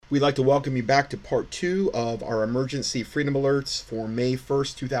We'd like to welcome you back to part 2 of our emergency freedom alerts for May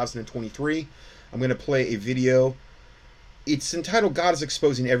 1st, 2023. I'm going to play a video. It's entitled God is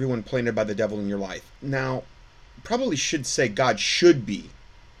Exposing Everyone Planted by the Devil in Your Life. Now, probably should say God should be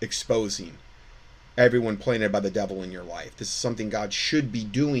exposing everyone planted by the devil in your life. This is something God should be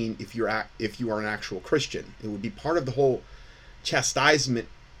doing if you are an actual Christian. It would be part of the whole chastisement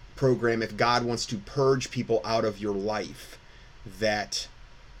program if God wants to purge people out of your life that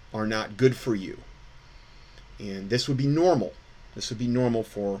are not good for you. And this would be normal. This would be normal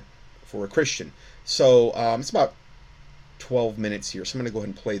for a Christian. So it's about 12 minutes here. So I'm going to go ahead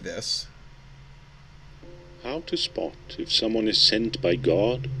and play this. How to spot if someone is sent by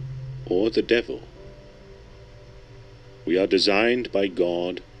God or the devil. We are designed by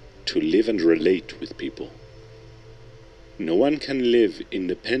God to live and relate with people. No one can live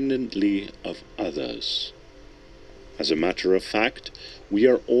independently of others. As a matter of fact, we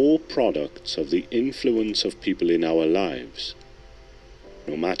are all products of the influence of people in our lives.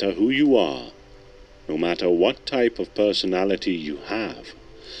 No matter who you are, no matter what type of personality you have,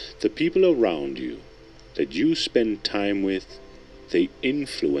 the people around you that you spend time with, they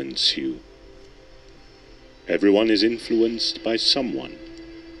influence you. Everyone is influenced by someone.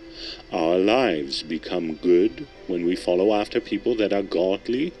 Our lives become good when we follow after people that are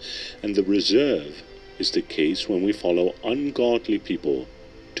godly, and the reserve is the case when we follow ungodly people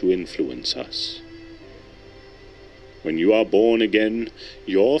to influence us. When you are born again,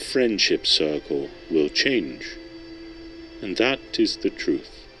 your friendship circle will change, and that is the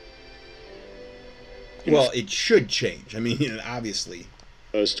truth. Well, it should change. I mean, obviously.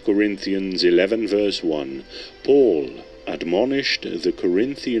 1 Corinthians 11 verse 1, Paul admonished the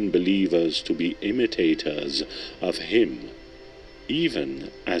Corinthian believers to be imitators of him,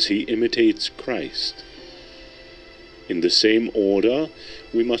 even as he imitates Christ. In the same order,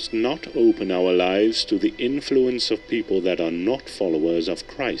 we must not open our lives to the influence of people that are not followers of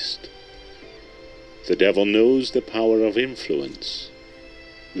Christ. The devil knows the power of influence.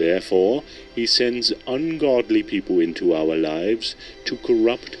 Therefore, he sends ungodly people into our lives to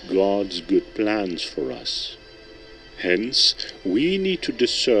corrupt God's good plans for us. Hence, we need to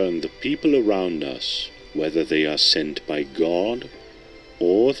discern the people around us, whether they are sent by God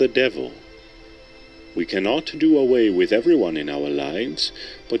or the devil. We cannot do away with everyone in our lives,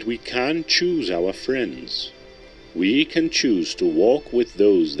 but we can choose our friends. We can choose to walk with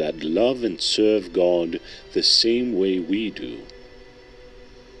those that love and serve God the same way we do.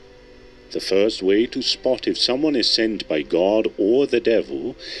 The first way to spot if someone is sent by God or the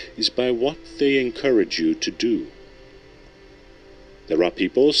devil is by what they encourage you to do. There are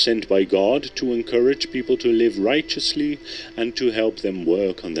people sent by God to encourage people to live righteously and to help them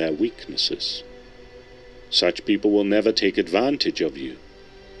work on their weaknesses. Such people will never take advantage of you.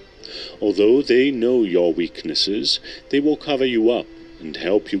 Although they know your weaknesses, they will cover you up and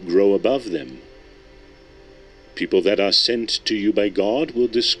help you grow above them. People that are sent to you by God will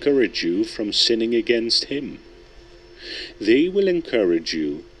discourage you from sinning against Him. They will encourage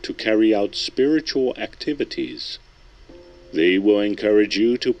you to carry out spiritual activities. They will encourage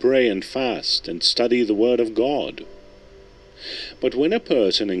you to pray and fast and study the Word of God. But when a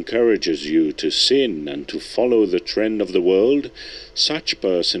person encourages you to sin and to follow the trend of the world, such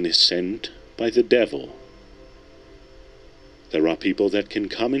person is sent by the devil. There are people that can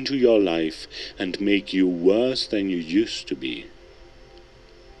come into your life and make you worse than you used to be.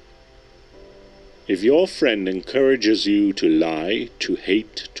 If your friend encourages you to lie, to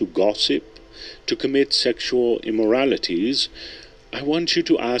hate, to gossip, to commit sexual immoralities, I want you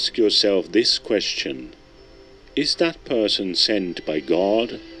to ask yourself this question: is that person sent by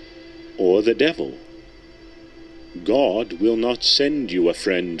God or the devil? God will not send you a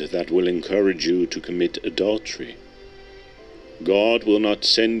friend that will encourage you to commit adultery. God will not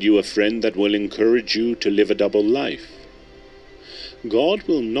send you a friend that will encourage you to live a double life. God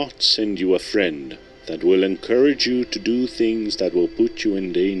will not send you a friend that will encourage you to do things that will put you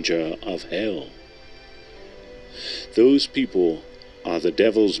in danger of hell. Those people are the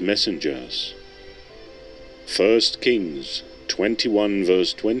devil's messengers. 1 Kings 21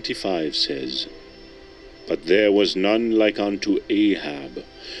 verse 25 says, But there was none like unto Ahab,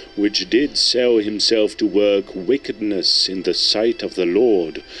 which did sell himself to work wickedness in the sight of the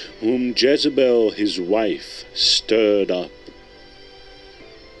Lord, whom Jezebel his wife stirred up.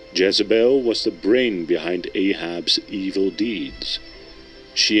 Jezebel was the brain behind Ahab's evil deeds.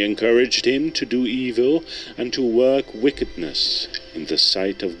 She encouraged him to do evil and to work wickedness in the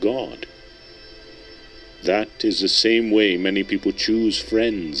sight of God. That is the same way many people choose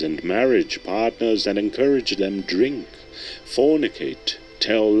friends and marriage partners that encourage them drink, fornicate,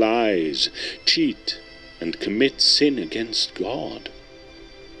 tell lies, cheat, and commit sin against God.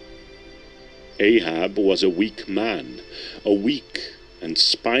 Ahab was a weak man, a weak and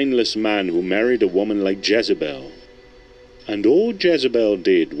spineless man who married a woman like Jezebel. And all Jezebel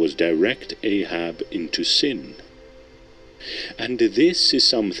did was direct Ahab into sin. And this is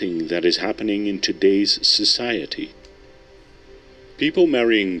something that is happening in today's society. People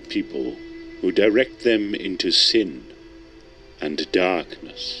marrying people who direct them into sin and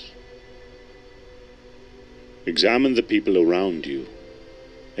darkness. Examine the people around you.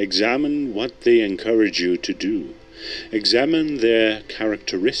 Examine what they encourage you to do. Examine their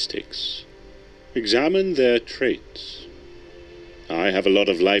characteristics. Examine their traits. I have a lot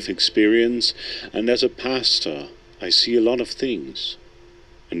of life experience, and as a pastor, I see a lot of things.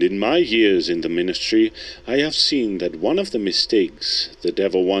 And in my years in the ministry, I have seen that one of the mistakes the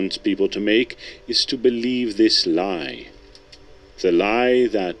devil wants people to make is to believe this lie. The lie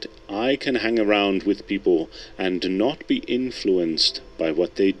that I can hang around with people and not be influenced by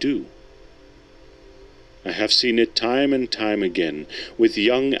what they do. I have seen it time and time again with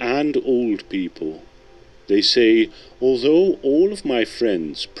young and old people. They say, although all of my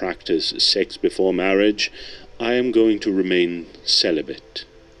friends practice sex before marriage, I am going to remain celibate.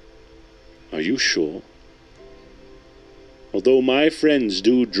 Are you sure? Although my friends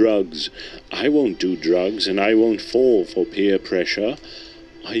do drugs, I won't do drugs and I won't fall for peer pressure.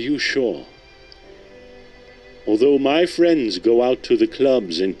 Are you sure? Although my friends go out to the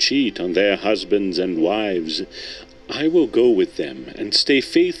clubs and cheat on their husbands and wives, I will go with them and stay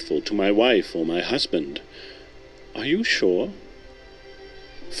faithful to my wife or my husband. Are you sure?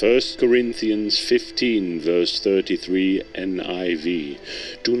 1 Corinthians 15 verse 33 NIV.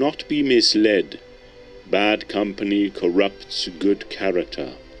 Do not be misled. Bad company corrupts good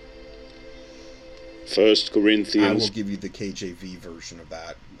character. 1 Corinthians... I will give you the KJV version of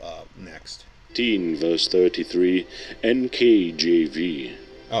that next. 15 verse 33 NKJV.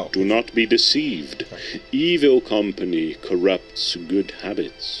 Oh. Do not be deceived. Okay. Evil company corrupts good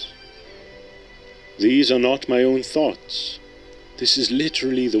habits. These are not my own thoughts. This is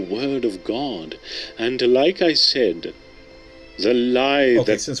literally the Word of God. And like I said, the lie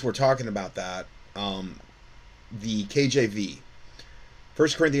Okay, that... since we're talking about that, the KJV, 1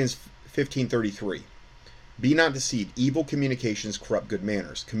 Corinthians 15:33. Be not deceived. Evil communications corrupt good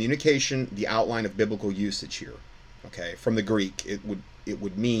manners. Communication, the outline of biblical usage here. Okay, from the Greek, it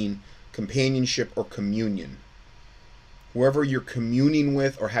would mean companionship or communion. Whoever you're communing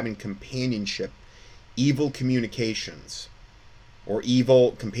with or having companionship, evil communications or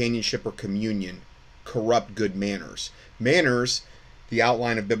evil companionship or communion corrupt good manners. Manners, the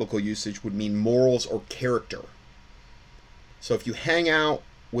outline of biblical usage, would mean morals or character. So if you hang out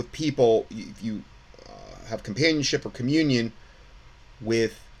with people, if you have companionship or communion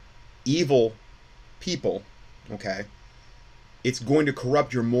with evil people, okay, it's going to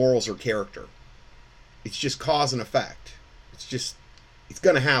corrupt your morals or character. It's just cause and effect. It's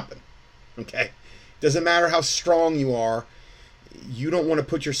going to happen, okay? Doesn't matter how strong you are, you don't want to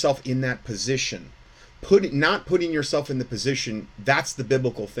put yourself in that position. Not putting yourself in the position, that's the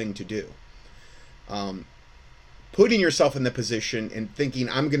biblical thing to do. Putting yourself in the position and thinking,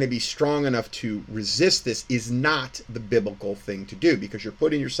 I'm going to be strong enough to resist this, is not the biblical thing to do, because you're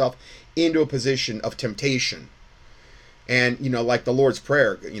putting yourself into a position of temptation. And, like the Lord's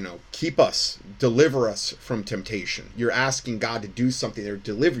Prayer, keep us, deliver us from temptation. You're asking God to do something to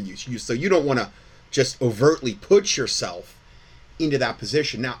deliver you. So you don't want to just overtly put yourself into that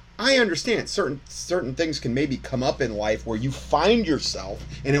position. Now, I understand certain things can maybe come up in life where you find yourself,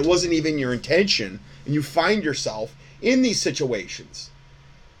 and it wasn't even your intention, and you find yourself in these situations.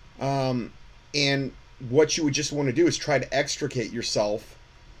 And what you would just want to do is try to extricate yourself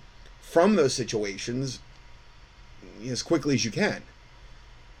from those situations as quickly as you can,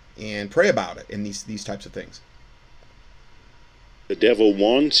 and pray about it in these types of things. The devil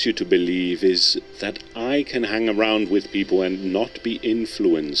wants you to believe is that I can hang around with people and not be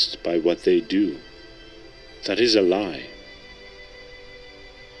influenced by what they do. That is a lie.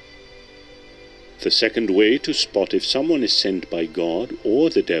 The second way to spot if someone is sent by God or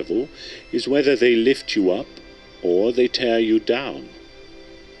the devil is whether they lift you up or they tear you down.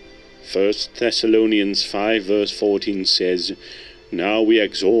 1 Thessalonians 5 verse 14 says, Now we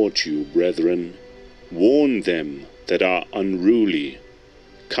exhort you, brethren, warn them that are unruly,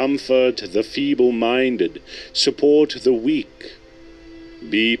 comfort the feeble-minded, support the weak,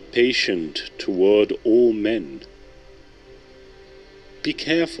 be patient toward all men. Be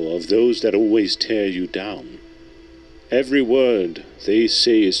careful of those that always tear you down. Every word they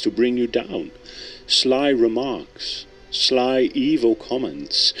say is to bring you down. Sly remarks, sly, evil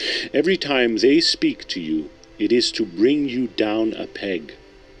comments. Every time they speak to you, it is to bring you down a peg.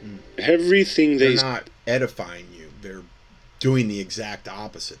 Everything they're not edifying you. They're doing the exact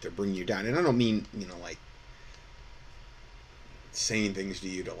opposite. They're bringing you down. And I don't mean, like saying things to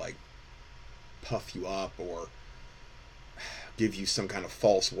you to like puff you up or give you some kind of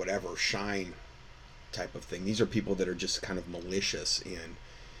false whatever shine type of thing. These are people that are just kind of malicious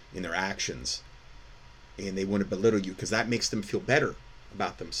in their actions, and they want to belittle you because that makes them feel better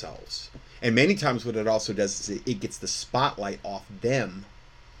about themselves. And many times what it also does is it gets the spotlight off them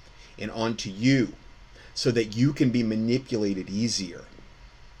and onto you so that you can be manipulated easier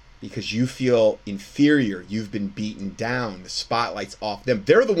because you feel inferior. You've been beaten down. The spotlight's off them.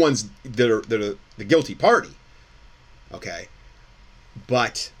 They're the ones that are the guilty party. Okay?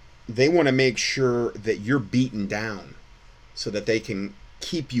 But they want to make sure that you're beaten down so that they can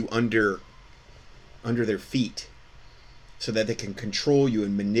keep you under their feet, so that they can control you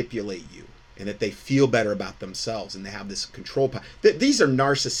and manipulate you, and that they feel better about themselves and they have this control power. These are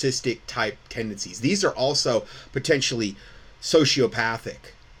narcissistic type tendencies. These are also potentially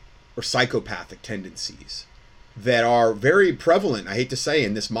sociopathic or psychopathic tendencies that are very prevalent, I hate to say,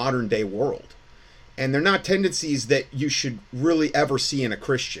 in this modern day world. And they're not tendencies that you should really ever see in a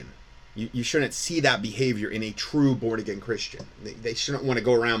Christian. You shouldn't see that behavior in a true born-again Christian. They shouldn't want to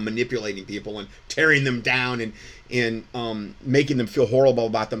go around manipulating people and tearing them down and making them feel horrible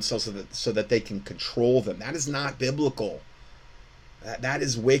about themselves so that they can control them. That is not biblical. That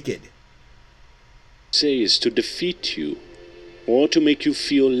is wicked. Say is to defeat you or to make you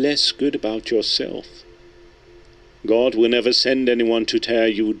feel less good about yourself. God will never send anyone to tear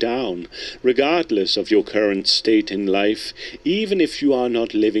you down, regardless of your current state in life, even if you are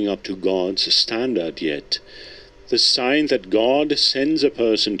not living up to God's standard yet. The sign that God sends a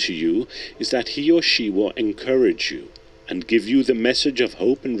person to you is that he or she will encourage you and give you the message of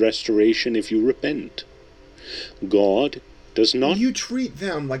hope and restoration if you repent. God does not... You treat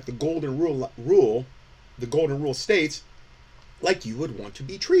them like the golden rule, the golden rule states, like you would want to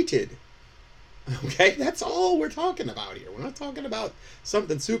be treated. Okay, that's all we're talking about here. We're not talking about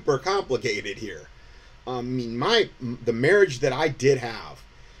something super complicated here. I mean, the marriage that I did have,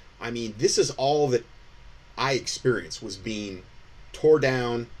 I mean, this is all that I experienced, was being tore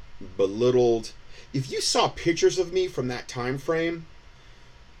down, belittled. If you saw pictures of me from that time frame,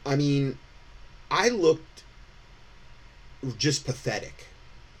 I mean, I looked just pathetic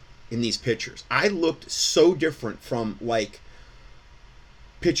in these pictures. I looked so different from like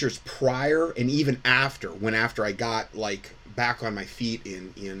pictures prior and even after I got like back on my feet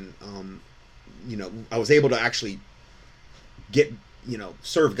in I was able to actually get,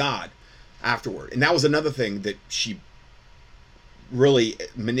 serve God afterward. And that was another thing that she really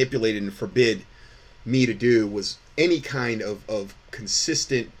manipulated and forbid me to do, was any kind of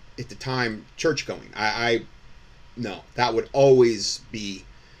consistent, at the time, church going. No, that would always be,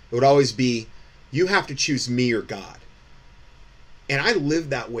 you have to choose me or God. And I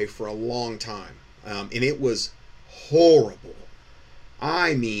lived that way for a long time. And it was horrible.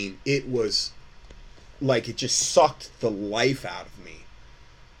 I mean, it was like it just sucked the life out of me.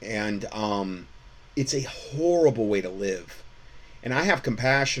 And it's a horrible way to live. And I have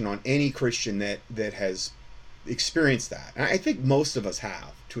compassion on any Christian that has experienced that. And I think most of us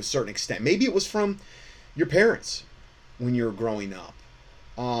have, to a certain extent. Maybe it was from your parents when you were growing up.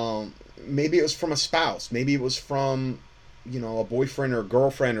 Maybe it was from a spouse. Maybe it was from, a boyfriend or a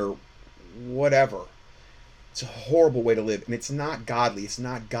girlfriend or whatever. It's a horrible way to live. And it's not godly. It's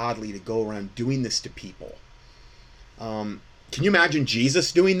not godly to go around doing this to people. Can you imagine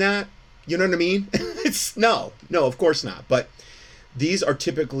Jesus doing that? You know what I mean? No, of course not. But these are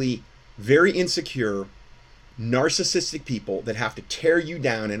typically very insecure, narcissistic people that have to tear you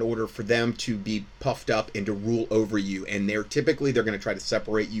down in order for them to be puffed up and to rule over you. And they're going to try to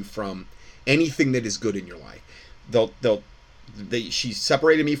separate you from anything that is good in your life. She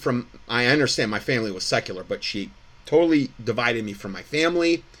separated me from, I understand my family was secular, but she totally divided me from my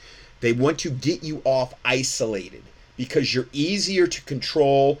family. They want to get you off isolated because you're easier to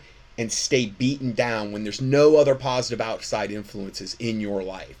control and stay beaten down when there's no other positive outside influences in your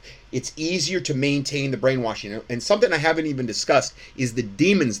life. It's easier to maintain the brainwashing. And something I haven't even discussed is the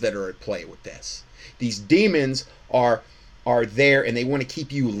demons that are at play with this. These demons are there, and they want to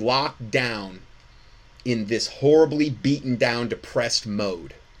keep you locked down in this horribly beaten down, depressed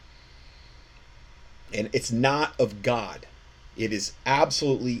mode. And it's not of God. It is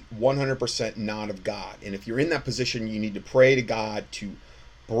absolutely 100% not of God. And if you're in that position, you need to pray to God to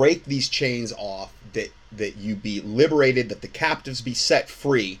break these chains off, that you be liberated, that the captives be set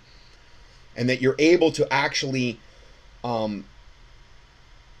free, and that you're able to actually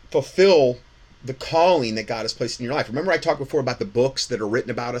fulfill the calling that God has placed in your life. Remember I talked before about the books that are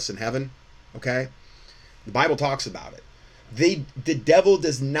written about us in heaven? Okay? The Bible talks about it. The devil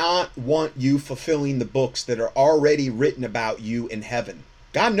does not want you fulfilling the books that are already written about you in heaven.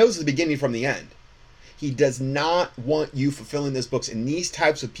 God knows the beginning from the end. He does not want you fulfilling those books. And these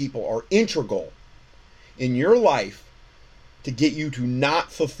types of people are integral in your life to get you to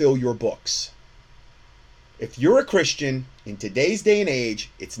not fulfill your books. If you're a Christian in today's day and age,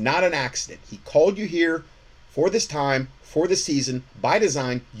 it's not an accident. He called you here for this time, for this season, by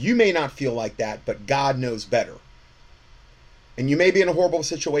design. You may not feel like that, but God knows better. And you may be in a horrible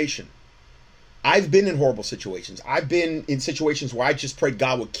situation. I've been in horrible situations. I've been in situations where I just prayed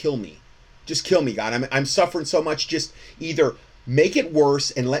God would kill me. Just kill me, God. I'm suffering so much. Just either make it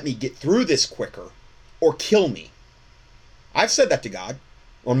worse and let me get through this quicker, or kill me. I've said that to God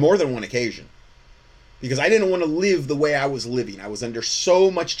on more than one occasion, because I didn't want to live the way I was living. I was under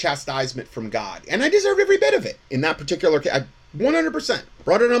so much chastisement from God, and I deserved every bit of it. In that particular case, I 100%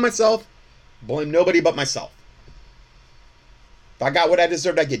 brought it on myself, blame nobody but myself. If I got what I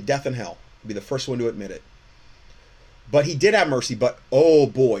deserved, I'd get death and hell. I'd be the first one to admit it. But he did have mercy, but oh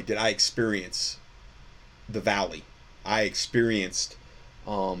boy, did I experience the valley. I experienced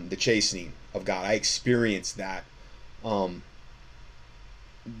the chastening of God. I experienced that. Oh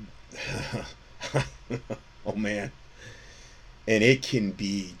man. And it can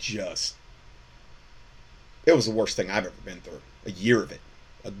be just, it was the worst thing I've ever been through. A year of it.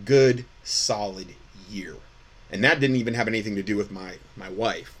 A good, solid year. And that didn't even have anything to do with my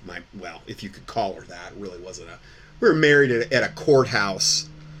wife. Well, if you could call her that. It really wasn't a... We were married at a courthouse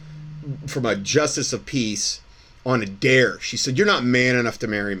from a justice of peace on a dare. She said, "You're not man enough to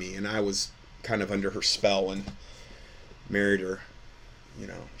marry me." And I was kind of under her spell and married her. You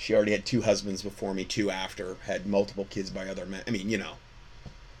know, she already had 2 husbands before me, 2 after, had multiple kids by other men. I mean, you know,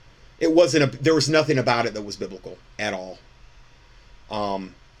 it wasn't there was nothing about it that was biblical at all.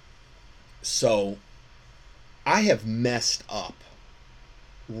 So I have messed up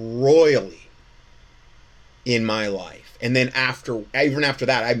royally in my life. And then even after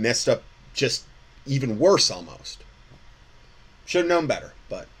that, I messed up just even worse almost. Should have known better,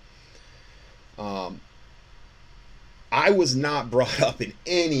 but I was not brought up in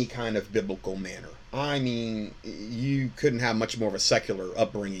any kind of biblical manner. I mean, you couldn't have much more of a secular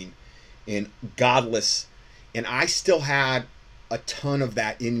upbringing and godless. And I still had a ton of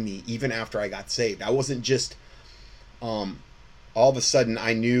that in me even after I got saved. I wasn't just all of a sudden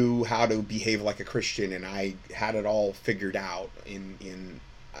I knew how to behave like a Christian and I had it all figured out.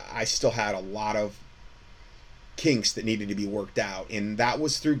 I still had a lot of kinks that needed to be worked out, and that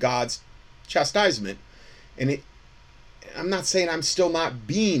was through God's chastisement. And I'm not saying I'm still not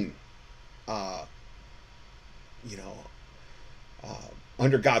being under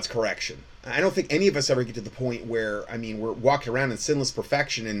God's correction. I don't think any of us ever get to the point where, I mean, we're walking around in sinless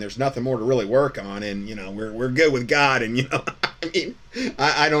perfection and there's nothing more to really work on, and you know, we're good with God, and you know, I mean,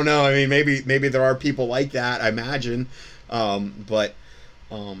 I don't know. I mean, maybe there are people like that, I imagine, but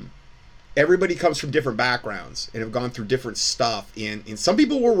everybody comes from different backgrounds and have gone through different stuff, and some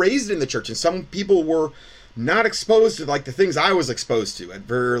people were raised in the church, and some people were not exposed to like the things I was exposed to at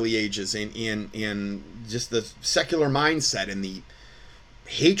very early ages, in just the secular mindset and the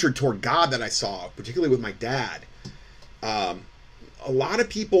hatred toward God that I saw, particularly with my dad. A lot of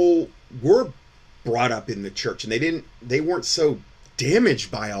people were brought up in the church and they weren't so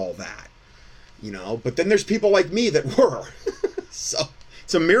damaged by all that, you know, but then there's people like me that were. So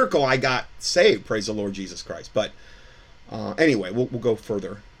it's a miracle I got saved, praise the Lord Jesus Christ. But anyway, we'll go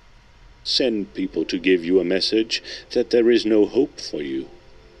further. Send people to give you a message that there is no hope for you.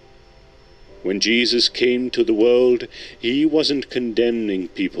 When Jesus came to the world, he wasn't condemning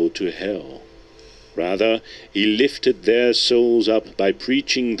people to hell. Rather, he lifted their souls up by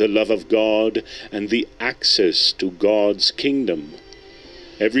preaching the love of God and the access to God's kingdom.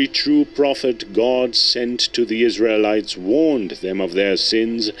 Every true prophet God sent to the Israelites warned them of their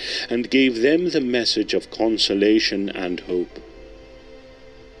sins and gave them the message of consolation and hope.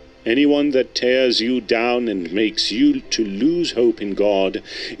 Anyone that tears you down and makes you to lose hope in God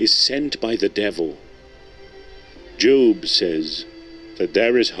is sent by the devil. Job says that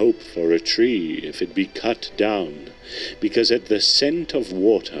there is hope for a tree if it be cut down, because at the scent of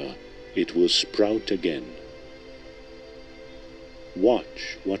water it will sprout again.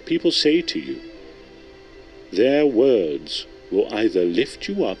 Watch what people say to you. Their words will either lift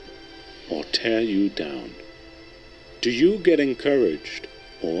you up or tear you down. Do you get encouraged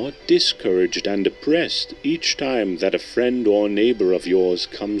or discouraged and depressed each time that a friend or neighbor of yours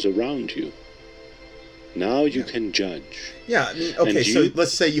comes around you? Now you can judge. Yeah, I mean, okay, so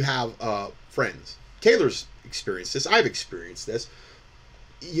let's say you have friends. Taylor's experienced this. I've experienced this.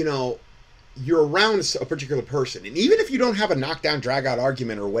 You know, you're around a particular person, and even if you don't have a knockdown, drag-out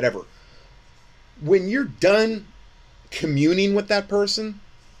argument or whatever, when you're done communing with that person,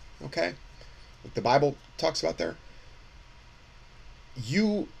 okay, like the Bible talks about there,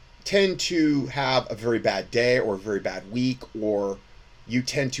 you tend to have a very bad day or a very bad week, or you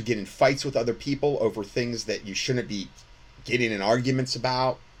tend to get in fights with other people over things that you shouldn't be getting in arguments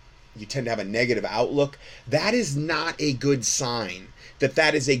about. You tend to have a negative outlook. That is not a good sign that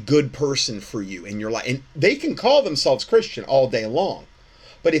that is a good person for you in your life. And they can call themselves Christian all day long.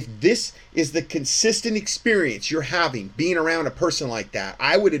 But if this is the consistent experience you're having being around a person like that,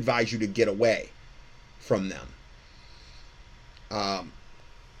 I would advise you to get away from them.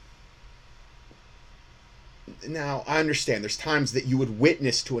 Now, I understand there's times that you would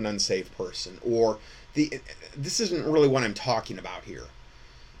witness to an unsaved person, or this isn't really what I'm talking about here.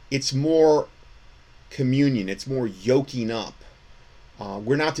 It's more communion. It's more yoking up.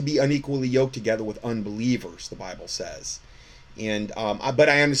 We're not to be unequally yoked together with unbelievers, the Bible says. And but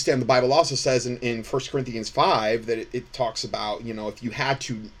I understand the Bible also says in 1 Corinthians 5 that it talks about, you know, if you had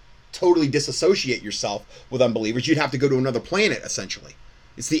to totally disassociate yourself with unbelievers, you'd have to go to another planet, essentially.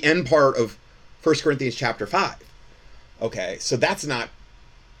 It's the end part of 1 Corinthians chapter 5. Okay, so that's not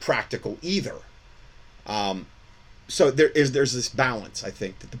practical either. So there's this balance, I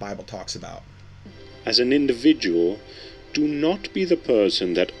think, that the Bible talks about. As an individual, do not be the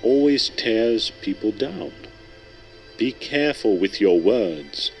person that always tears people down. Be careful with your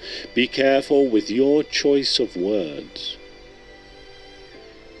words. Be careful with your choice of words.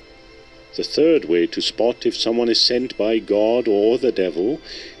 The third way to spot if someone is sent by God or the devil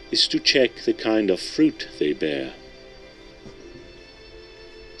is to check the kind of fruit they bear.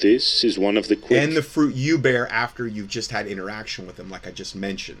 This is one of the quick... And the fruit you bear after you've just had interaction with them, like I just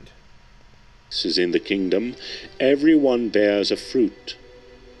mentioned. This is in the kingdom. Everyone bears a fruit.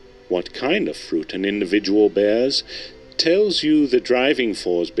 What kind of fruit an individual bears tells you the driving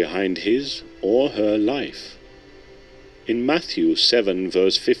force behind his or her life. In Matthew 7,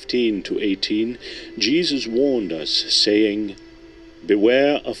 verse 15 to 18, Jesus warned us, saying,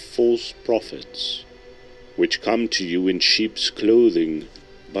 "Beware of false prophets, which come to you in sheep's clothing,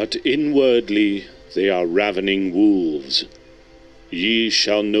 but inwardly they are ravening wolves. Ye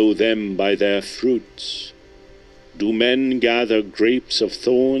shall know them by their fruits. Do men gather grapes of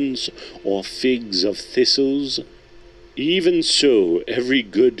thorns, or figs of thistles? Even so every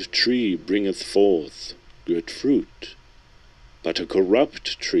good tree bringeth forth good fruit, but a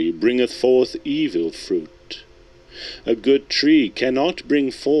corrupt tree bringeth forth evil fruit. A good tree cannot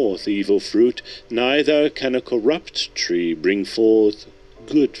bring forth evil fruit, neither can a corrupt tree bring forth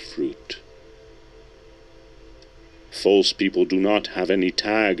good fruit." False people do not have any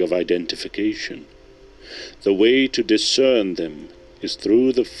tag of identification. The way to discern them is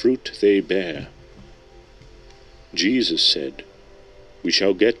through the fruit they bear. Jesus said, "We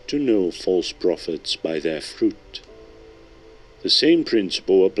shall get to know false prophets by their fruit." The same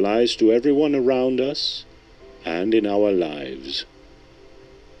principle applies to everyone around us and in our lives.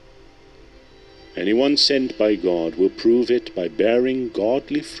 Anyone sent by God will prove it by bearing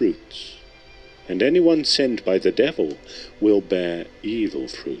godly fruits, and anyone sent by the devil will bear evil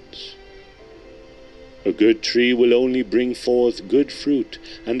fruits. A good tree will only bring forth good fruit,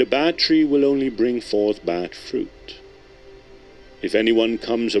 and a bad tree will only bring forth bad fruit. If anyone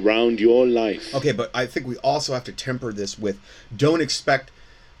comes around your life... Okay, but I think we also have to temper this with, don't expect,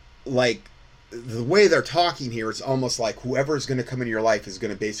 like, the way they're talking here, it's almost like whoever is going to come into your life is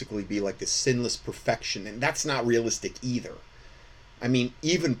going to basically be like this sinless perfection, and that's not realistic either. I mean,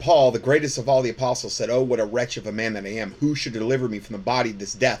 even Paul, the greatest of all the apostles, said, "Oh, what a wretch of a man that I am. Who should deliver me from the body of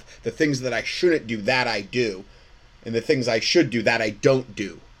this death? The things that I shouldn't do, that I do. And the things I should do, that I don't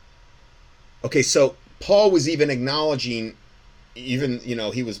do." Okay, so Paul was even acknowledging, even, you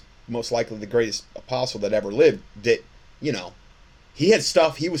know, he was most likely the greatest apostle that ever lived, that, you know, he had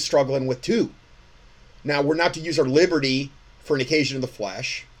stuff he was struggling with too. Now, we're not to use our liberty for an occasion of the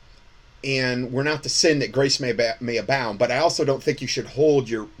flesh, and we're not to sin that grace may abound, but I also don't think you should hold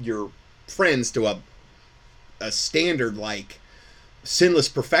your friends to a standard like sinless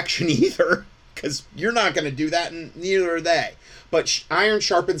perfection either, because you're not going to do that, and neither are they. But iron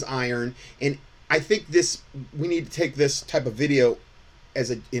sharpens iron, and I think we need to take this type of video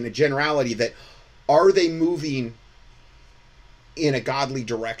in a generality that, are they moving in a godly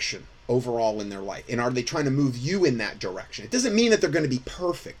direction overall in their life? And are they trying to move you in that direction? It doesn't mean that they're going to be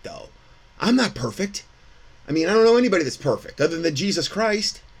perfect, though. I'm not perfect. I mean, I don't know anybody that's perfect other than Jesus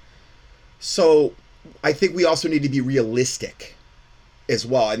Christ. So I think we also need to be realistic as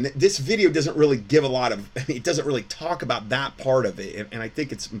well. And this video doesn't really give a lot of, I mean, it doesn't really talk about that part of it. And I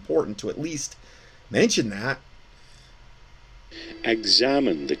think it's important to at least mention that.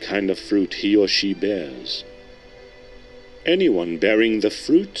 Examine the kind of fruit he or she bears. Anyone bearing the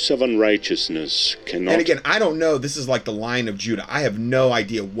fruits of unrighteousness cannot... And again, I don't know, this is like the Lion of Judah. I have no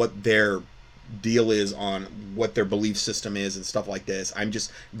idea what their deal is on what their belief system is and stuff like this. I'm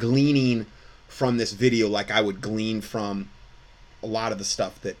just gleaning from this video like I would glean from a lot of the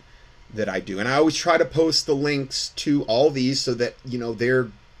stuff that I do. And I always try to post the links to all these so that, you know,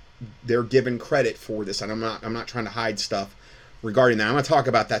 they're given credit for this. And I'm not trying to hide stuff regarding that. I'm going to talk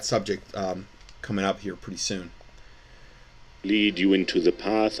about that subject coming up here pretty soon. Lead you into the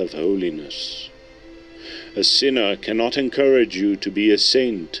path of holiness. A sinner cannot encourage you to be a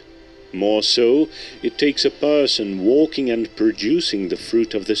saint. More so, it takes a person walking and producing the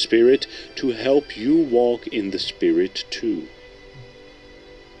fruit of the Spirit to help you walk in the Spirit too.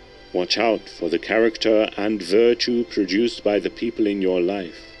 Watch out for the character and virtue produced by the people in your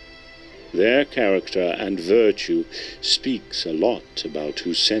life. Their character and virtue speaks a lot about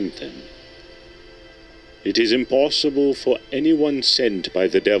who sent them. It is impossible for anyone sent by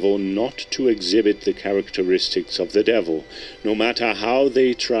the devil not to exhibit the characteristics of the devil, no matter how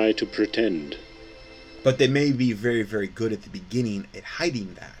they try to pretend. But they may be very, very good at the beginning at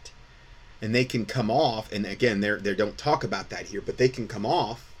hiding that. And they can come off, and again, they don't talk about that here, but they can come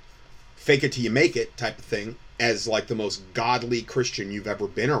off, fake it till you make it type of thing, as like the most godly Christian you've ever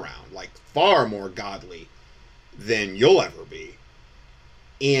been around. Like far more godly than you'll ever be.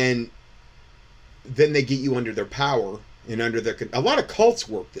 And then they get you under their power and under their... A lot of cults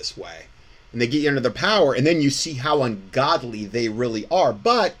work this way. And they get you under their power, and then you see how ungodly they really are.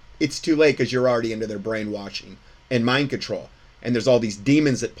 But it's too late because you're already under their brainwashing and mind control. And there's all these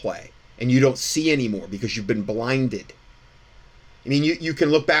demons at play. And you don't see anymore because you've been blinded. I mean, you can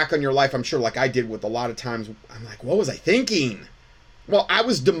look back on your life, I'm sure, like I did with a lot of times. I'm like, what was I thinking? Well, I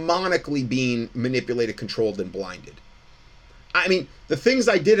was demonically being manipulated, controlled, and blinded. I mean, the things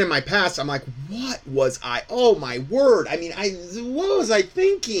I did in my past, I'm like, what was I? Oh, my word. I mean, what was I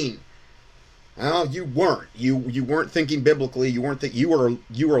thinking? Oh, you weren't. You weren't thinking biblically. You weren't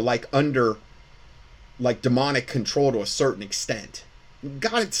you were like under like demonic control to a certain extent.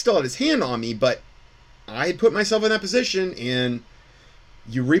 God had still had his hand on me, but I had put myself in that position, and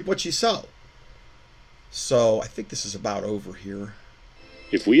you reap what you sow. So I think this is about over here.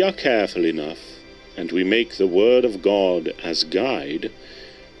 If we are careful enough, and we make the Word of God as guide,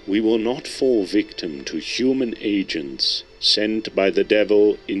 we will not fall victim to human agents sent by the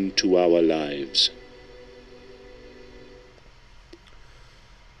devil into our lives.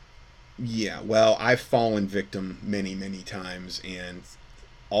 Yeah, well, I've fallen victim many, many times, and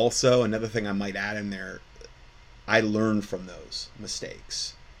also another thing I might add in there, I learned from those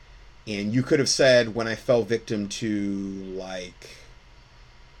mistakes. And you could have said when I fell victim to, like,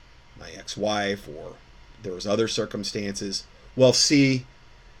 my ex-wife, or there was other circumstances, well, see,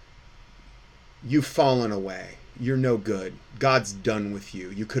 you've fallen away. You're no good. God's done with you.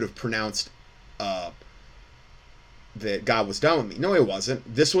 You could have pronounced that God was done with me. No, he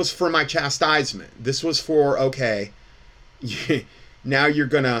wasn't. This was for my chastisement. This was for, okay, now you're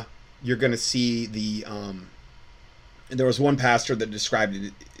gonna see the there was one pastor that described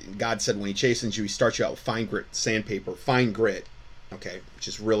it. God said when he chastens you, he starts you out with fine grit sandpaper, fine grit, okay, which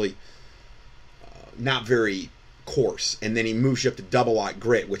is really not very coarse, and then he moves you up to double aught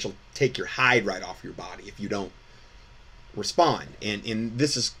grit, which will take your hide right off your body if you don't respond. And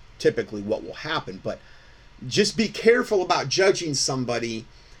this is typically what will happen. But just be careful about judging somebody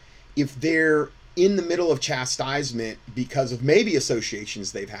if they're in the middle of chastisement because of maybe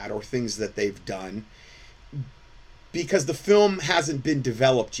associations they've had or things that they've done, because the film hasn't been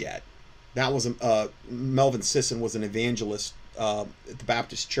developed yet. That was Melvin Sisson was an evangelist at the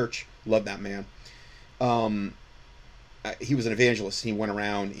Baptist Church. Love that man. He was an evangelist. He went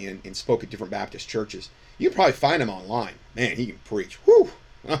around and spoke at different Baptist churches. You can probably find him online. Man, he can preach. Whew.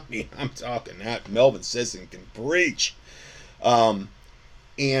 I mean, I'm talking that Melvin Sisson can preach.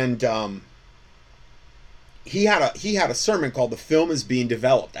 He had a sermon called "The Film Is Being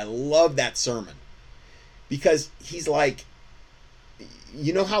Developed." I love that sermon because he's like,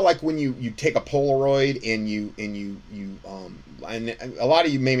 you know how like when you take a Polaroid and and a lot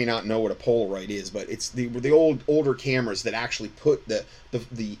of you maybe not know what a Polaroid is, but it's the older cameras that actually put it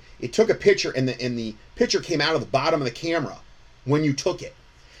took a picture and the picture came out of the bottom of the camera when you took it.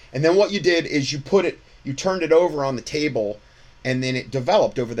 And then what you did is you turned it over on the table, and then it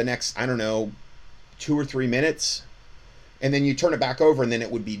developed over the next, I don't know, 2 or 3 minutes. and then you turn it back over, and then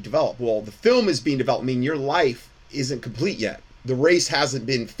it would be developed. Well, the film is being developed. I mean, your life isn't complete yet. The race hasn't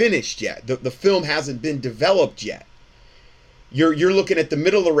been finished yet. The film hasn't been developed yet. You're looking at the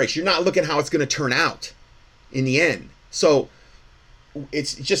middle of the race. You're not looking how it's going to turn out in the end. So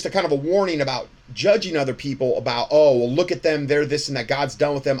it's just a kind of a warning about judging other people about, oh, well, look at them, they're this and that, God's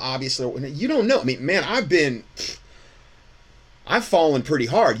done with them, obviously. You don't know. I mean, man, I've fallen pretty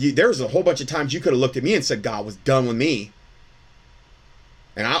hard. There's a whole bunch of times you could have looked at me and said God was done with me,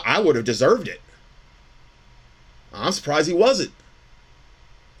 and I would have deserved it. I'm surprised he wasn't.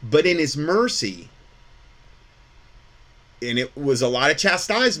 But in his mercy, and it was a lot of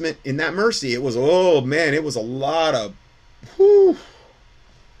chastisement in that mercy. It was, oh man, it was a lot of, whew.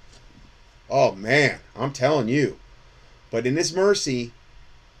 Oh man, I'm telling you. But in his mercy,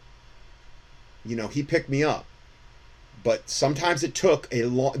 you know, he picked me up. But sometimes it took a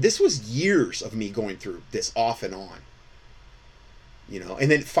long, this was years of me going through this off and on. You know, and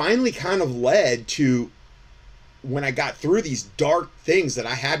then it finally kind of led to when I got through these dark things that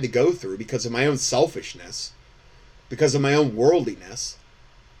I had to go through because of my own selfishness, because of my own worldliness,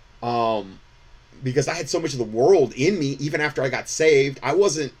 because I had so much of the world in me even after I got saved. I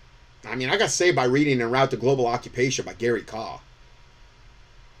got saved by reading En Route to Global Occupation by Gary Kaw.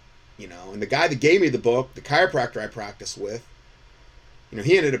 You know, and the guy that gave me the book, the chiropractor I practice with, you know,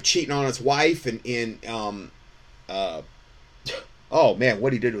 he ended up cheating on his wife oh man,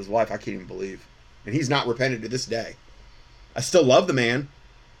 what he did to his wife, I can't even believe. And he's not repented to this day. I still love the man,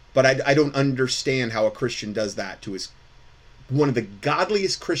 but I don't understand how a Christian does that to one of the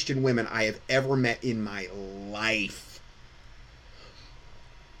godliest Christian women I have ever met in my life.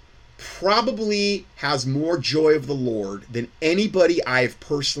 Probably has more joy of the Lord than anybody I've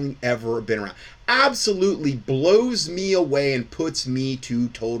personally ever been around. Absolutely blows me away and puts me to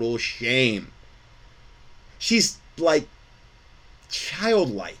total shame. She's like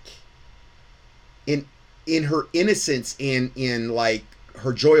childlike in her innocence and in like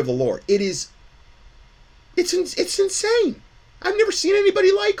her joy of the Lord. It's insane. I've never seen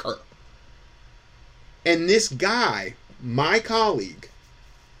anybody like her. And this guy, my colleague,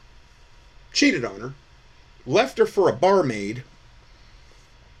 cheated on her, left her for a barmaid,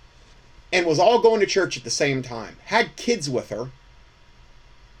 and was all going to church at the same time. Had kids with her,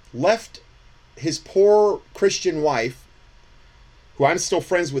 left his poor Christian wife, who I'm still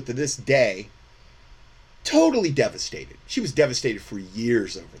friends with to this day, totally devastated. She was devastated for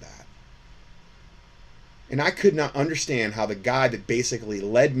years over that. And I could not understand how the guy that basically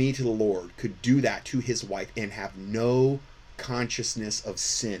led me to the Lord could do that to his wife and have no consciousness of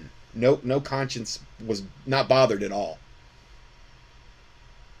sin. No conscience, was not bothered at all.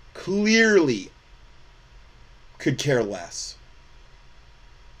 Clearly could care less.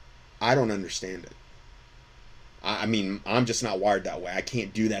 I don't understand it. I mean, I'm just not wired that way. I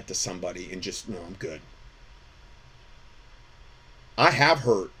can't do that to somebody and just, no, I'm good. I have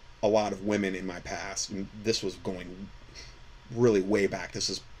hurt a lot of women in my past, and this was going really way back. This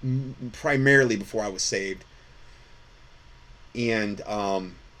is primarily before I was saved. And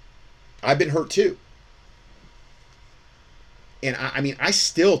I've been hurt too. And I mean, I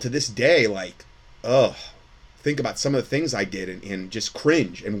still to this day, like, think about some of the things I did and just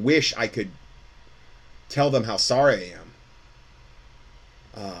cringe and wish I could tell them how sorry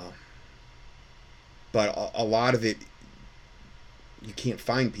I am. But a lot of it, you can't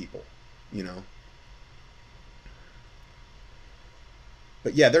find people, you know.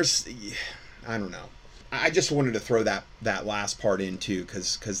 But yeah, I don't know. I just wanted to throw that last part in too,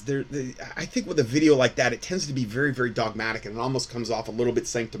 because I think with a video like that, it tends to be very, very dogmatic, and it almost comes off a little bit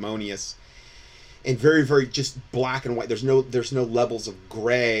sanctimonious and very, very just black and white. There's no levels of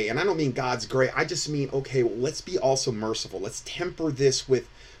gray, and I don't mean God's gray. I just mean, okay, well, let's be also merciful. Let's temper this with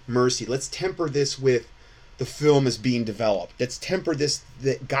mercy. Let's temper this with the film is being developed. Let's temper this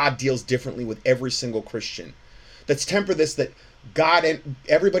that God deals differently with every single Christian. Let's temper this that God and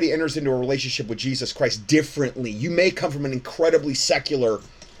everybody enters into a relationship with Jesus Christ differently. You may come from an incredibly secular,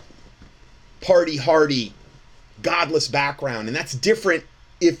 party-hardy, godless background, and that's different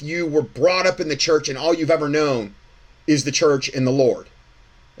if you were brought up in the church and all you've ever known is the church and the Lord.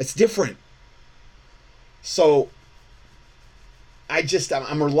 It's different. So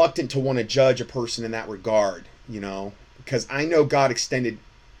I'm reluctant to want to judge a person in that regard, you know, because I know God extended,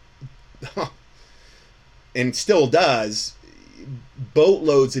 and still does,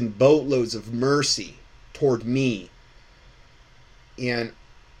 boatloads and boatloads of mercy toward me. And,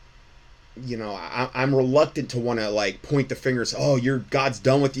 you know, I'm reluctant to want to like point the fingers, oh, God's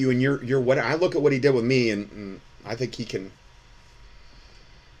done with you and you're what. I look at what he did with me, and I think he can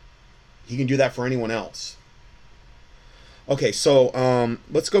do that for anyone else. Okay, so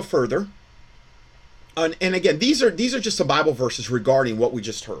let's go further. And again, these are just some Bible verses regarding what we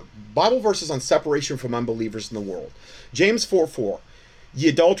just heard. Bible verses on separation from unbelievers in the world. James 4:4. Ye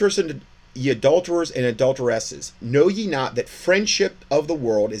adulterers and adulteresses, know ye not that friendship of the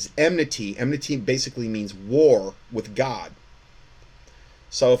world is enmity? Enmity basically means war with God.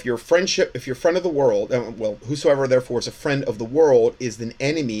 So if you're friend of the world, well, whosoever therefore is a friend of the world is an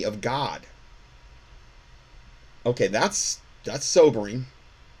enemy of God. Okay, that's sobering.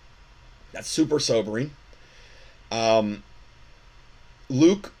 That's super sobering.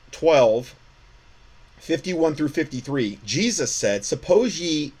 Luke 12:51 through 53. Jesus said, suppose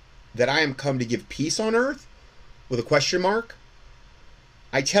ye that I am come to give peace on earth? With a question mark.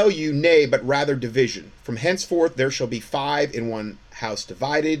 I tell you, nay, but rather division. From henceforth there shall be 5 in one house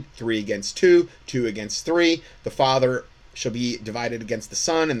divided, 3 against 2, 2 against 3. The father shall be divided against the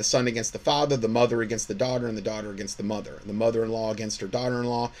son, and the son against the father, the mother against the daughter, and the daughter against the mother, and the mother-in-law against her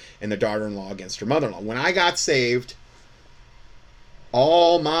daughter-in-law, and the daughter-in-law against her mother-in-law. When I got saved,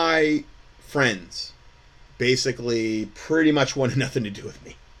 all my friends basically pretty much wanted nothing to do with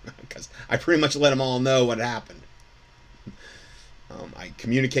me, because I pretty much let them all know what happened. I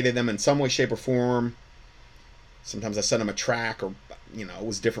communicated them in some way, shape, or form. Sometimes I sent them a track, or it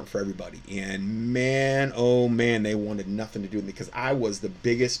was different for everybody. And man, oh man, they wanted nothing to do with me because I was the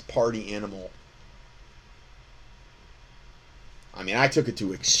biggest party animal. I mean, I took it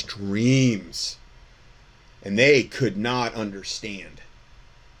to extremes, and they could not understand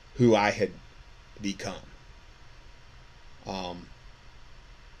who I had become.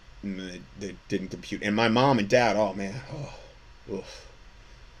 They didn't compute. And my mom and dad, oh man, oof.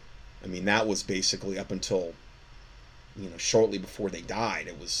 I mean, that was basically up until shortly before they died.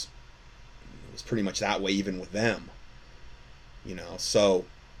 It was pretty much that way even with them. So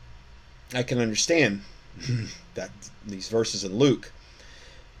I can understand that these verses in Luke.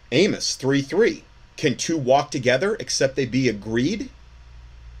 Amos 3:3. Can 2 walk together except they be agreed?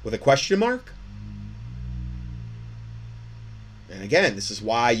 With a question mark. And again, this is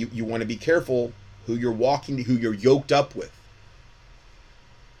why you want to be careful who you're walking to, who you're yoked up with.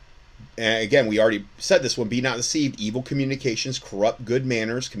 And again, we already said this one. Be not deceived. Evil communications corrupt good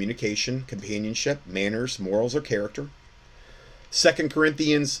manners, communication, companionship, manners, morals, or character. 2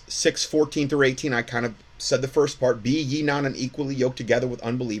 Corinthians 6:14 through 18. I kind of said the first part. Be ye not unequally yoked together with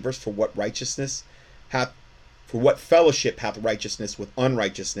unbelievers, for what fellowship hath righteousness with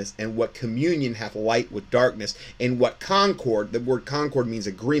unrighteousness, and what communion hath light with darkness, and what concord, the word concord means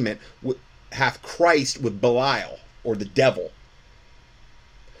agreement, hath Christ with Belial, or the devil?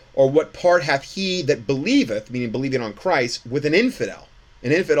 Or what part hath he that believeth, meaning believing on Christ, with an infidel?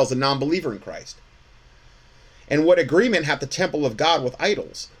 An infidel is a non-believer in Christ. And what agreement hath the temple of God with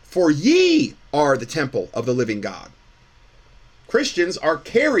idols? For ye are the temple of the living God. Christians are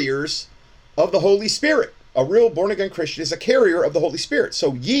carriers of the Holy Spirit. A real born-again Christian is a carrier of the Holy Spirit.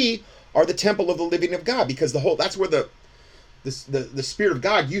 So ye are the temple of the living of God, because that's where the Spirit of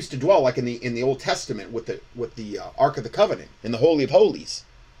God used to dwell, like in the Old Testament with the Ark of the Covenant, in the Holy of Holies.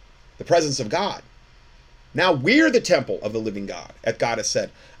 The presence of God. Now we're the temple of the living God. As God has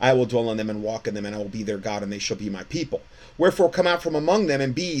said, I will dwell in them and walk in them, and I will be their God, and they shall be my people. Wherefore come out from among them,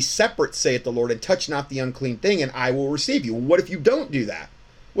 and be ye separate, saith the Lord, and touch not the unclean thing, and I will receive you. Well, what if you don't do that?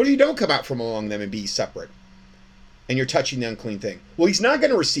 What if you don't come out from among them and be separate, and you're touching the unclean thing? Well, he's not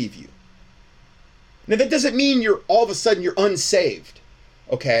going to receive you. Now that doesn't mean all of a sudden you're unsaved,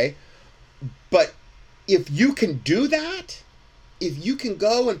 okay? But if you can do that, if you can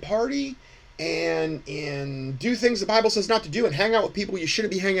go and party and do things the Bible says not to do, and hang out with people you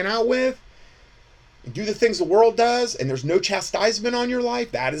shouldn't be hanging out with, and do the things the world does, and there's no chastisement on your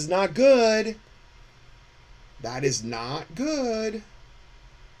life, that is not good. That is not good.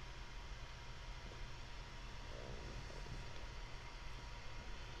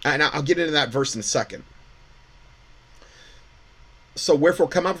 And I'll get into that verse in a second. So wherefore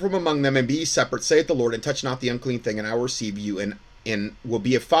come out from among them and be ye separate, saith the Lord, and touch not the unclean thing, and I will receive you, and will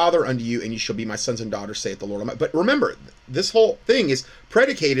be a father unto you, and you shall be my sons and daughters, saith the Lord. But remember, this whole thing is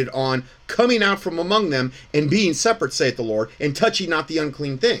predicated on coming out from among them and being separate, saith the Lord, and touching not the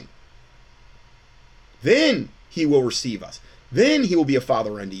unclean thing. Then he will receive us. Then he will be a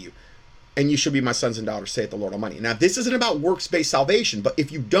father unto you, and you shall be my sons and daughters, saith the Lord Almighty. Now, this isn't about works-based salvation, but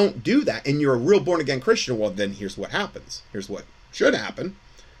if you don't do that, and you're a real born-again Christian, well, then here's what happens. Here's what should happen.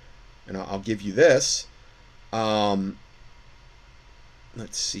 And I'll give you this.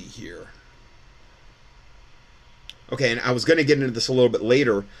 Let's see here. Okay, and I was going to get into this a little bit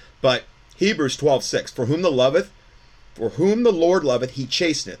later, but Hebrews 12:6. For whom the Lord loveth, he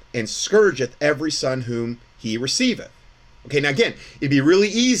chasteneth, and scourgeth every son whom he receiveth. Okay, now again, it'd be really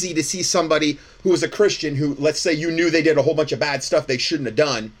easy to see somebody who was a Christian who, let's say you knew they did a whole bunch of bad stuff they shouldn't have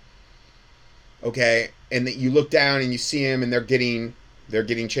done, okay, and that you look down and you see them and they're getting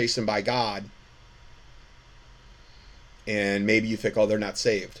chastened by God, and maybe you think, oh, they're not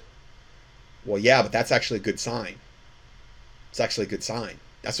saved. Well, yeah, but that's actually a good sign. It's actually a good sign.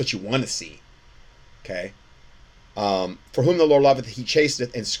 That's what you want to see, okay? For whom the Lord loveth, he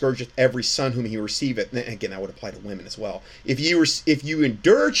chasteneth and scourgeth every son whom he receiveth. And again, that would apply to women as well. If you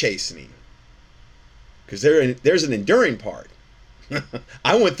endure chastening, because there's an enduring part.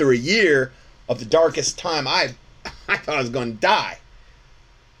 I went through a year of the darkest time. I thought I was going to die.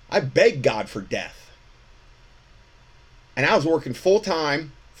 I begged God for death. And I was working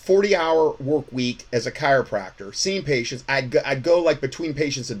full-time, 40-hour work week as a chiropractor, seeing patients. I'd go like between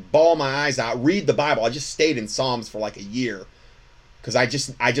patients and bawl my eyes out, read the Bible. I just stayed in Psalms for like a year because I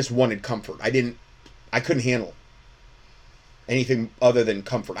just wanted comfort. I couldn't handle anything other than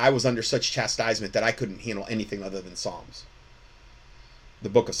comfort. I was under such chastisement that I couldn't handle anything other than Psalms, the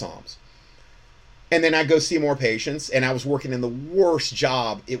book of Psalms. And then I'd go see more patients, and I was working in the worst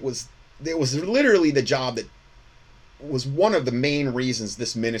job. It was literally the job that was one of the main reasons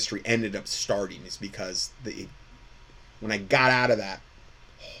this ministry ended up starting, is because when I got out of that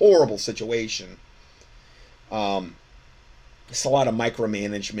horrible situation, it's a lot of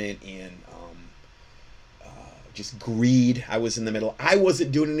micromanagement and just greed. I was in the middle. I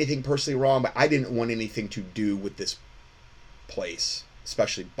wasn't doing anything personally wrong, but I didn't want anything to do with this place,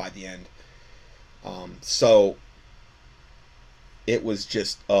 especially by the end. So it was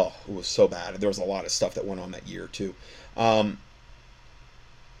just, it was so bad. There was a lot of stuff that went on that year too.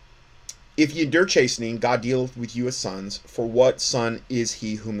 If ye endure chastening, God dealeth with you as sons. For what son is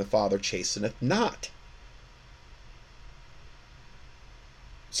he whom the Father chasteneth not?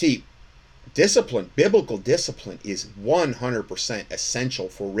 See, discipline, biblical discipline, is 100% essential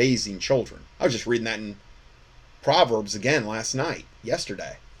for raising children. I was just reading that in Proverbs again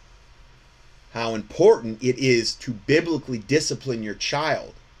yesterday. How important it is to biblically discipline your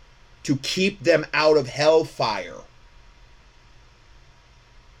child, to keep them out of hellfire.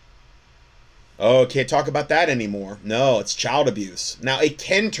 Oh, can't talk about that anymore. No, it's child abuse. Now, it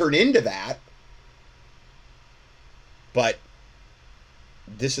can turn into that, but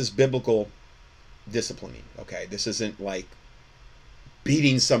this is biblical disciplining, okay? This isn't like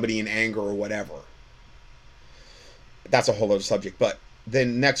beating somebody in anger or whatever. That's a whole other subject. But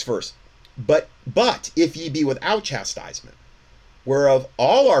then next verse. But if ye be without chastisement, whereof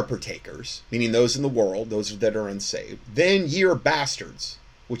all are partakers, meaning those in the world, those that are unsaved, then ye are bastards,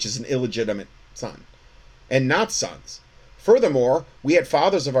 which is an illegitimate son, and not sons. Furthermore, we had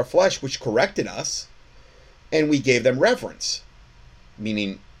fathers of our flesh which corrected us, and we gave them reverence.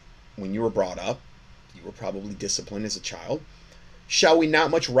 Meaning, when you were brought up, you were probably disciplined as a child. Shall we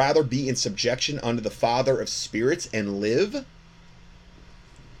not much rather be in subjection unto the Father of spirits and live?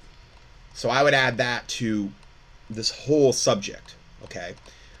 So I would add that to this whole subject, okay?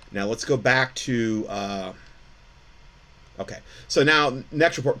 Now let's go back to, okay. So now,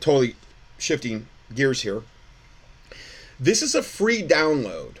 next report, totally shifting gears here. This is a free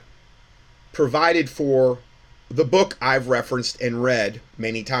download provided for the book I've referenced and read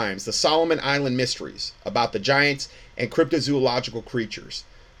many times, The Solomon Island Mysteries, about the giants and cryptozoological creatures.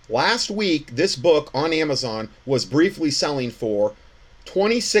 Last week, this book on Amazon was briefly selling for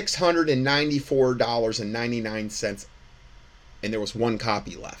 $2,694.99, and there was one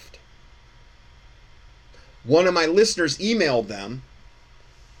copy left. One of my listeners emailed them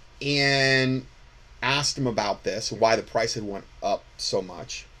and asked them about this, why the price had went up so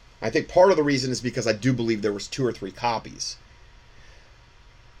much. I think part of the reason is because I do believe there was 2 or 3 copies.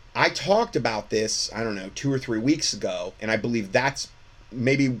 I talked about this, I don't know, 2 or 3 weeks ago, and I believe that's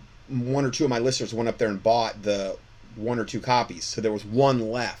maybe 1 or 2 of my listeners went up there and bought the 1 or 2 copies. So there was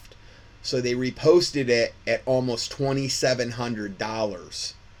one left. So they reposted it at almost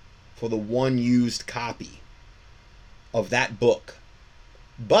 $2,700 for the one used copy of that book.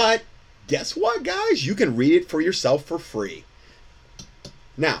 But guess what, guys? You can read it for yourself for free.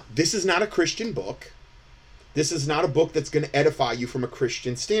 Now, this is not a Christian book. This is not a book that's going to edify you from a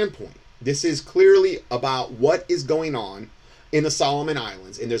Christian standpoint. This is clearly about what is going on in the Solomon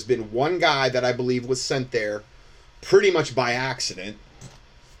Islands. And there's been one guy that I believe was sent there pretty much by accident,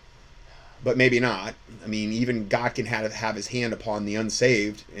 but maybe not. I mean, even God can have his hand upon the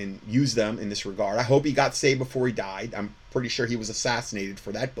unsaved and use them in this regard. I hope he got saved before he died. I'm pretty sure he was assassinated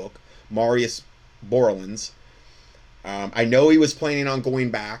for that book, Marius Borelens. I know he was planning on going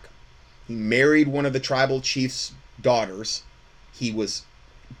back. He married one of the tribal chief's daughters. He was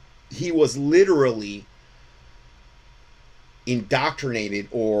literally indoctrinated,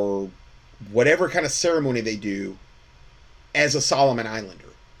 or whatever kind of ceremony they do, as a Solomon Islander.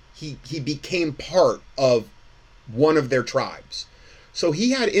 He became part of one of their tribes. So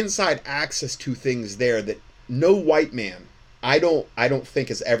he had inside access to things there that no white man, I don't think,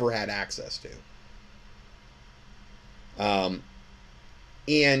 has ever had access to.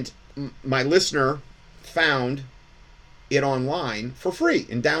 And my listener found it online for free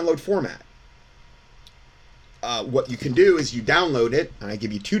in download format. What you can do is you download it, and I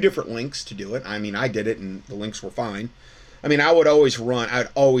give you 2 different links to do it. I mean, I did it, and the links were fine. I mean, I'd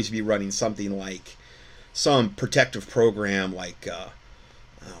always be running something like some protective program like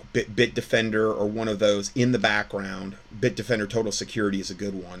Bitdefender or one of those in the background. Bitdefender Total Security is a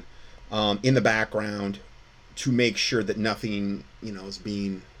good one. In the background, to make sure that nothing, is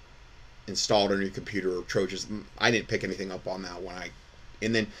being installed on your computer or Trojans. I didn't pick anything up on that one.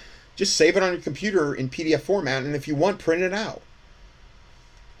 And then just save it on your computer in PDF format, and if you want, print it out.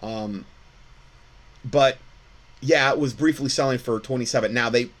 But yeah, it was briefly selling for $27.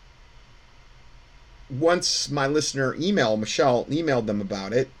 Now once my listener Michelle emailed them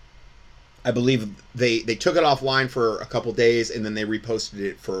about it, I believe they took it offline for a couple days, and then they reposted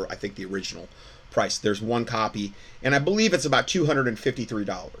it for, I think, the original price. There's one copy, and I believe it's about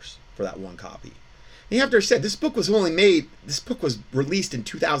 $253 for that one copy. And you have to understand, this book was released in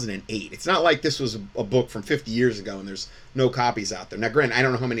 2008. It's not like this was a book from 50 years ago and there's no copies out there. Now, granted, I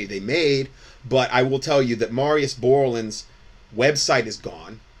don't know how many they made, but I will tell you that Marius Borland's website is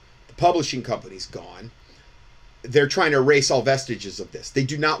gone. The publishing company's gone. They're trying to erase all vestiges of this. They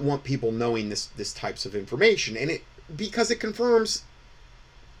do not want people knowing this types of information, and because it confirms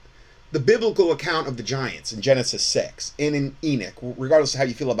the biblical account of the giants in Genesis 6 and in Enoch, regardless of how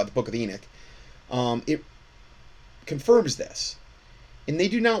you feel about the book of Enoch. It confirms this, and they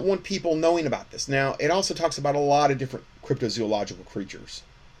do not want people knowing about this. Now, it also talks about a lot of different cryptozoological creatures.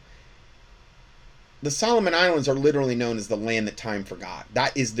 The Solomon Islands are literally known as the land that time forgot.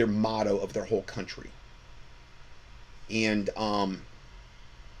 That is their motto of their whole country. And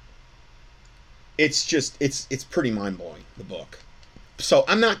it's pretty mind-blowing, the book. So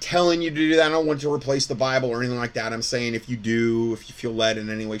I'm not telling you to do that. I don't want to replace the Bible or anything like that. I'm saying if you feel led in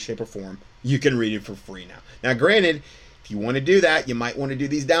any way, shape, or form, you can read it for free now. Now, granted, if you want to do that, you might want to do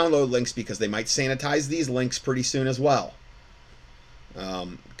these download links, because they might sanitize these links pretty soon as well.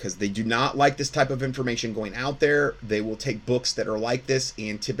 Because they do not like this type of information going out there. They will take books that are like this,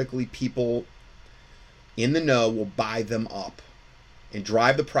 and typically people in the know will buy them up and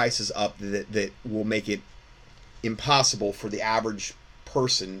drive the prices up that will make it impossible for the average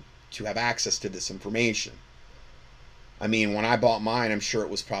person to have access to this information. I mean, when I bought mine, I'm sure it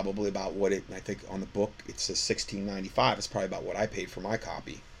was probably about I think on the book it says $16.95. It's probably about what I paid for my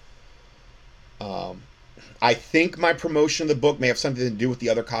copy. I think my promotion of the book may have something to do with the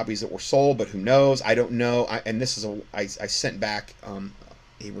other copies that were sold, but who knows? I don't know. I sent back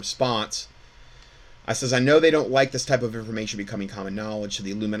a response. I says, I know they don't like this type of information becoming common knowledge, so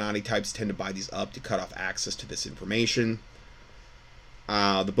the Illuminati types tend to buy these up to cut off access to this information.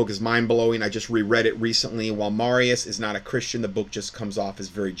 The book is mind-blowing. I just reread it recently. While Marius is not a Christian, the book just comes off as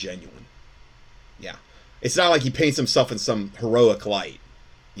very genuine. Yeah. It's not like he paints himself in some heroic light.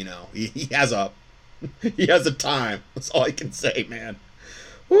 He has a time. That's all I can say, man.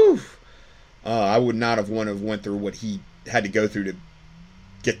 Whew. I would not have went through what he had to go through to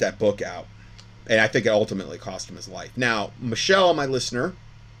get that book out. And I think it ultimately cost him his life. Now, Michelle, my listener,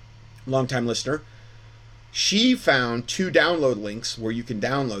 longtime listener, she found 2 download links where you can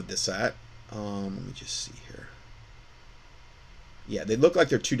download this at. Let me just see here. Yeah, they look like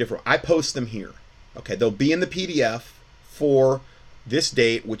they're 2 different. I post them here. Okay, they'll be in the PDF for this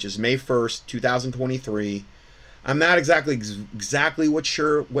date, which is May 1st, 2023. I'm not exactly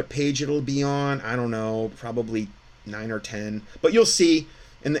sure what page it'll be on. I don't know, probably 9 or 10. But you'll see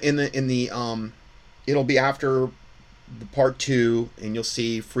in the it'll be after the part 2, and you'll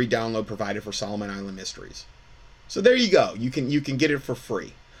see free download provided for Solomon Island Mysteries. So there you go. You can get it for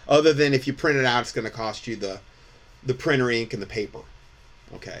free. Other than if you print it out, it's going to cost you the printer ink and the paper.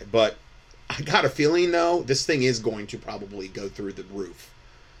 Okay, but I got a feeling though this thing is going to probably go through the roof.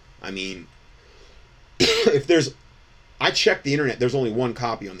 I mean, I checked the internet. There's only one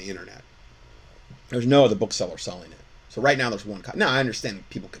copy on the internet. There's no other bookseller selling it. So right now there's one copy. Now I understand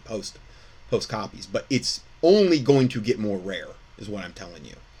people can post copies, but it's only going to get more rare, is what I'm telling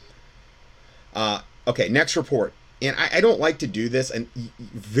you. Okay, next report. And I don't like to do this, and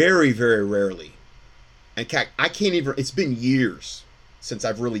very, very rarely. And I can't even, it's been years since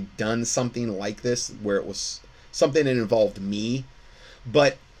I've really done something like this, where it was something that involved me.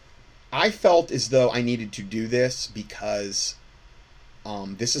 But I felt as though I needed to do this because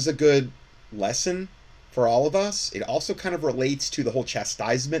this is a good lesson for all of us. It also kind of relates to the whole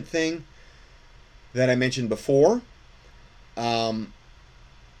chastisement thing that I mentioned before. And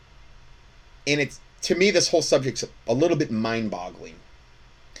it's, to me, this whole subject's a little bit mind-boggling.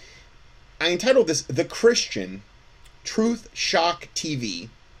 I entitled this The Christian Truth Shock TV.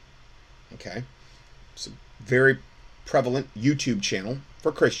 Okay. It's a very prevalent YouTube channel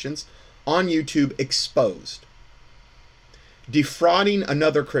for Christians. On YouTube, exposed. Defrauding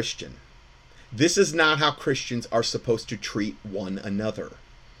another Christian. This is not how Christians are supposed to treat one another.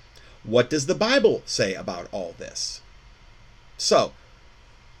 What does the Bible say about all this? So,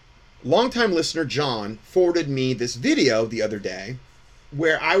 longtime listener John forwarded me this video the other day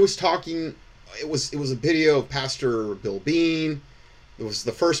where I was talking. It was a video of Pastor Bill Bean. It was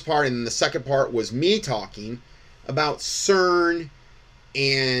the first part, and then the second part was me talking about CERN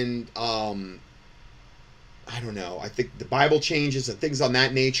and I don't know, I think the Bible changes and things on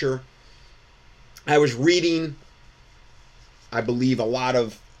that nature. I was reading, I believe, a lot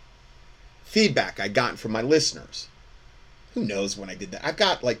of feedback I'd gotten from my listeners. Who knows when I did that? I've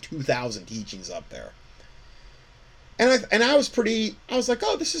got like 2,000 teachings up there. And I was like,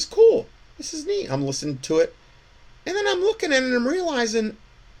 oh, this is cool. This is neat. I'm listening to it. And then I'm looking at it and I'm realizing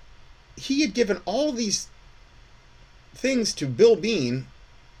he had given all these things to Bill Bean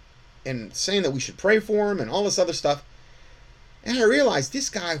and saying that we should pray for him and all this other stuff. And I realized this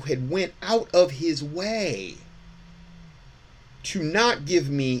guy had went out of his way to not give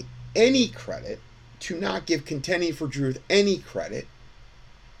me any credit, to not give Contending for Truth any credit,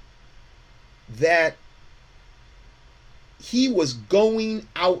 that he was going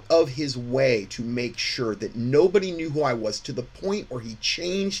out of his way to make sure that nobody knew who I was, to the point where he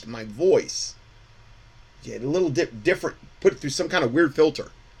changed my voice. He had a little different, put it through some kind of weird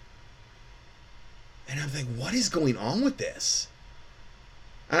filter. And I'm like, what is going on with this?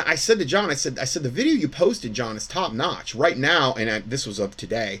 I said to John, I said, the video you posted, John, is top notch. Right now, and this was of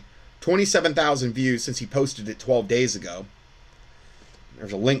today, 27,000 views since he posted it 12 days ago.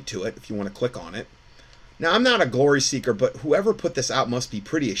 There's a link to it if you want to click on it. Now, I'm not a glory seeker, but whoever put this out must be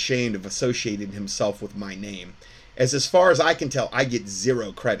pretty ashamed of associating himself with my name. As far as I can tell, I get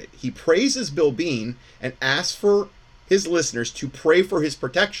zero credit. He praises Bill Bean and asks for his listeners to pray for his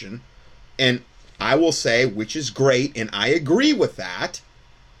protection. And I will say, which is great, and I agree with that.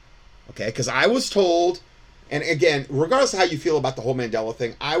 Okay, because I was told, and again, regardless of how you feel about the whole Mandela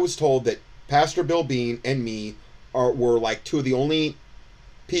thing, I was told that Pastor Bill Bean and me were like two of the only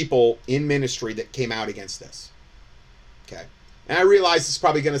people in ministry that came out against this. Okay. And I realize it's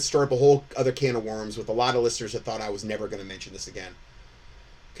probably going to stir up a whole other can of worms with a lot of listeners that thought I was never going to mention this again.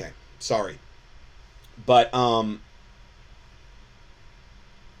 Okay. Sorry. But I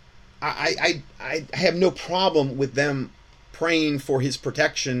have no problem with them praying for his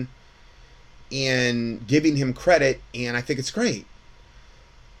protection and giving him credit, and I think it's great.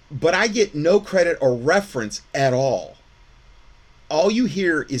 But I get no credit or reference at all. All you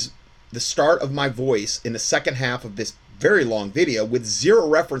hear is the start of my voice in the second half of this very long video with zero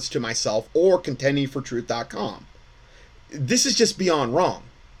reference to myself or contendingfortruth.com. This is just beyond wrong.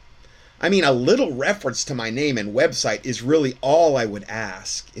 I mean, a little reference to my name and website is really all I would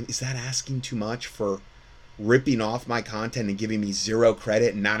ask. Is that asking too much for ripping off my content and giving me zero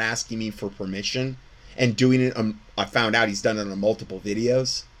credit and not asking me for permission and doing it? I found out he's done it on multiple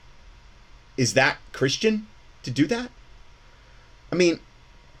videos. Is that Christian to do that? I mean,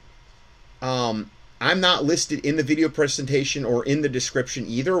 I'm not listed in the video presentation or in the description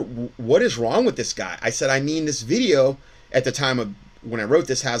either. What is wrong with this guy? I said, I mean, this video at the time of when I wrote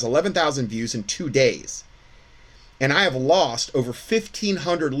this has 11,000 views in 2 days. And I have lost over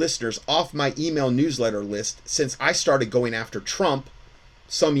 1,500 listeners off my email newsletter list since I started going after Trump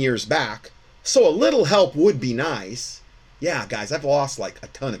some years back. So a little help would be nice. Yeah, guys, I've lost like a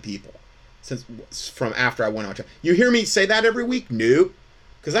ton of people from after I went on. You hear me say that every week? Nope.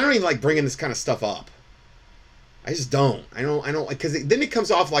 Because I don't even like bringing this kind of stuff up. I just don't. I don't, because then it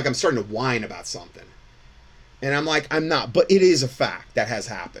comes off like I'm starting to whine about something. And I'm like, I'm not. But it is a fact that has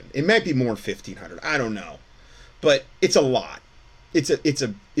happened. It might be more than 1,500. I don't know. But it's a lot. It's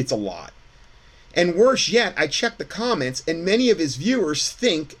a lot. And worse yet, I check the comments, and many of his viewers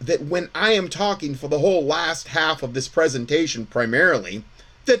think that when I am talking for the whole last half of this presentation primarily,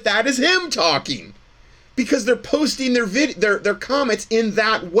 that is him talking, because they're posting their comments in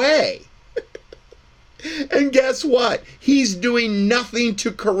that way. And guess what? He's doing nothing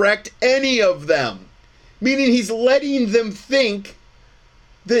to correct any of them, meaning he's letting them think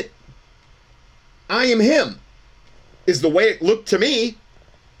that I am him, is the way it looked to me.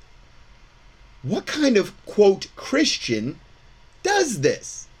 What kind of, quote, Christian does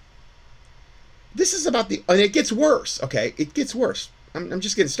this? This is about and it gets worse, okay? It gets worse. I'm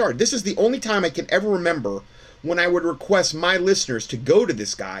just getting started. This is the only time I can ever remember when I would request my listeners to go to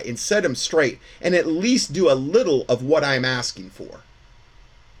this guy and set him straight and at least do a little of what I'm asking for.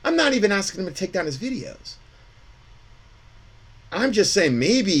 I'm not even asking him to take down his videos. I'm just saying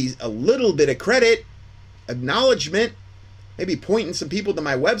maybe a little bit of credit, acknowledgement, maybe pointing some people to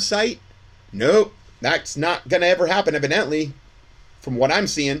my website. Nope, that's not going to ever happen, evidently, from what I'm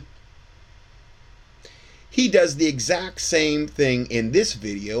seeing. He does the exact same thing in this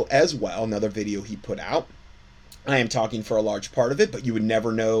video as well, another video he put out. I am talking for a large part of it, but you would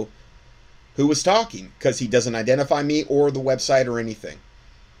never know who was talking because he doesn't identify me or the website or anything.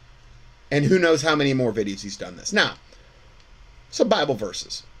 And who knows how many more videos he's done this. Now, some Bible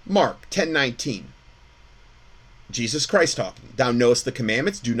verses. Mark 10:19. Jesus Christ talking. Thou knowest the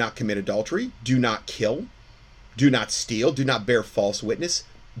commandments. Do not commit adultery. Do not kill. Do not steal. Do not bear false witness.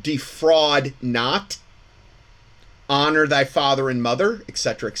 Defraud not. Honor thy father and mother,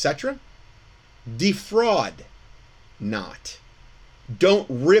 etc., etc. Defraud not. Don't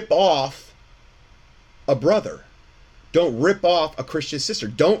rip off a brother. Don't rip off a Christian sister.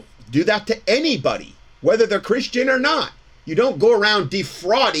 Don't do that to anybody, whether they're Christian or not. You don't go around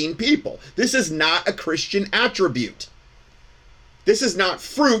defrauding people. This is not a Christian attribute. This is not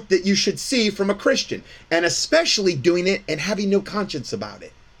fruit that you should see from a Christian, and especially doing it and having no conscience about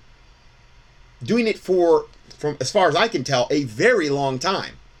it. Doing it for, from as far as I can tell, a very long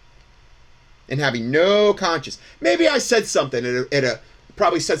time, and having no conscience. Maybe I said something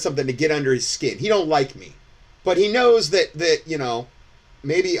probably said something to get under his skin. He don't like me, but he knows that you know,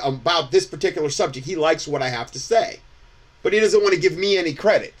 maybe about this particular subject he likes what I have to say. But he doesn't want to give me any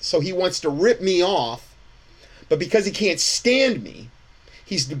credit. So he wants to rip me off. But because he can't stand me,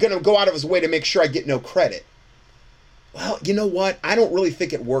 he's going to go out of his way to make sure I get no credit. Well, you know what? I don't really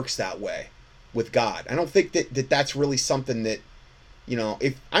think it works that way with God. I don't think that that's really something that, you know,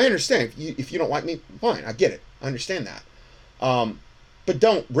 if I understand, if you don't like me, fine, I get it. I understand that. But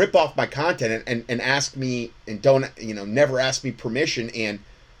don't rip off my content and ask me, and don't, you know, never ask me permission, and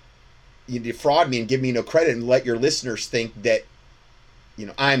you defraud me and give me no credit and let your listeners think that, you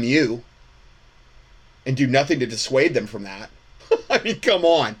know, I'm you, and do nothing to dissuade them from that. I mean, come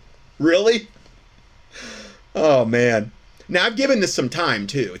on. Really? Oh, man. Now, I've given this some time,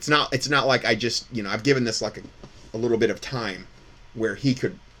 too. It's not like I just, you know, I've given this like a little bit of time where he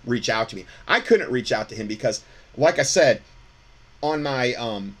could reach out to me. I couldn't reach out to him because, like I said, on my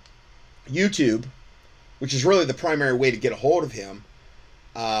YouTube, which is really the primary way to get a hold of him,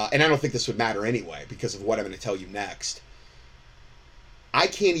 and I don't think this would matter anyway because of what I'm going to tell you next, I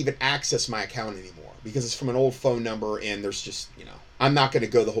can't even access my account anymore because it's from an old phone number, and there's just, you know, I'm not going to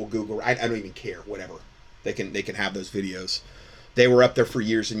go the whole Google. I don't even care. Whatever. They can have those videos. They were up there for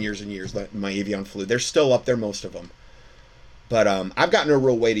years and years and years. My Avion flu. They're still up there, most of them. But I've got no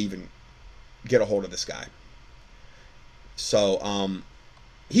real way to even get a hold of this guy. So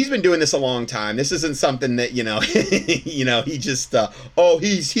he's been doing this a long time. This isn't something that, you know, you know, he just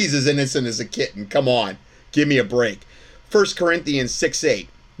he's as innocent as a kitten. Come on, give me a break. 1 Corinthians 6:8.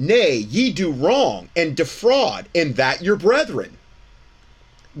 Nay, ye do wrong and defraud, and that your brethren.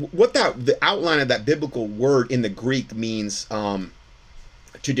 What the outline of that biblical word in the Greek means, to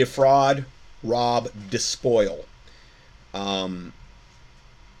defraud, rob, despoil. You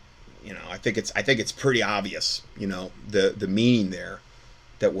know, I think it's pretty obvious, you know, the meaning there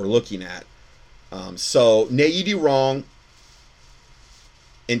that we're looking at. So, nay, ye do wrong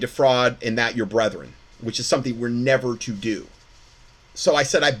and defraud, and that your brethren, which is something we're never to do. So I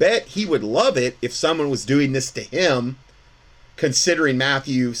said, I bet he would love it if someone was doing this to him, considering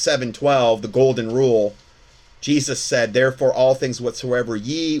Matthew 7:12, the golden rule. Jesus said, therefore all things whatsoever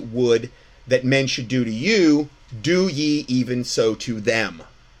ye would that men should do to you, do ye even so to them.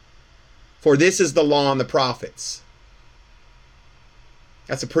 For this is the law and the prophets.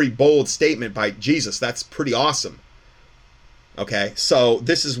 That's a pretty bold statement by Jesus. That's pretty awesome. Okay, so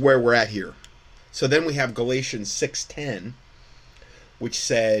this is where we're at here. So then we have Galatians 6:10, which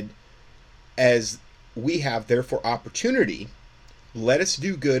said, as we have therefore opportunity, let us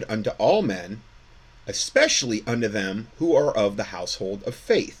do good unto all men, especially unto them who are of the household of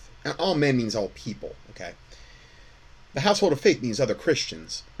faith. Now, all men means all people, okay? The household of faith means other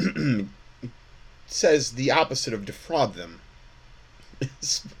Christians. It says the opposite of defraud them.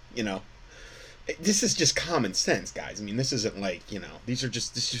 You know, this is just common sense, guys. I mean, this isn't like, you know, this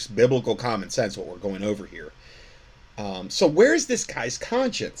is just biblical common sense, what we're going over here. So where's this guy's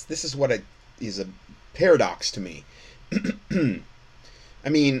conscience? This is what is a paradox to me. I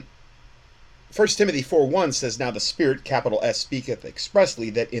mean, 1 Timothy 4:1 says, "Now the Spirit, capital S, speaketh expressly,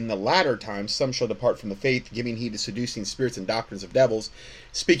 that in the latter times some shall depart from the faith, giving heed to seducing spirits and doctrines of devils,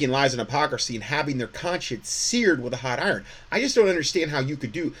 speaking lies and hypocrisy, and having their conscience seared with a hot iron." I just don't understand how you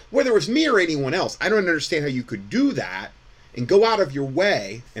could do, whether it was me or anyone else, I don't understand how you could do that and go out of your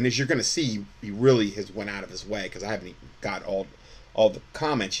way. And as you're going to see, he really has went out of his way, because I haven't even got all the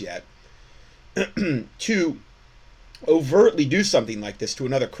comments yet, to overtly do something like this to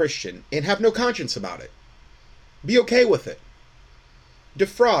another Christian and have no conscience about it. Be okay with it.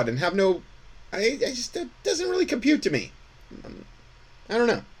 Defraud and have no... I just, that doesn't really compute to me. I don't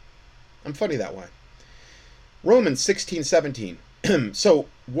know. I'm funny that way. Romans 16:17. So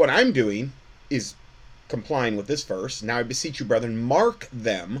what I'm doing is complying with this verse. "Now I beseech you, brethren, mark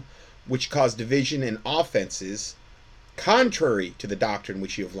them which cause division and offenses, contrary to the doctrine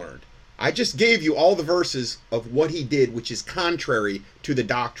which you have learned." I just gave you all the verses of what he did, which is contrary to the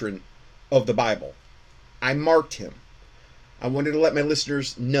doctrine of the Bible. I marked him. I wanted to let my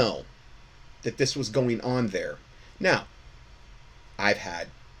listeners know that this was going on there. Now, I've had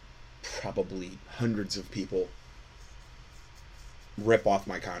probably hundreds of people rip off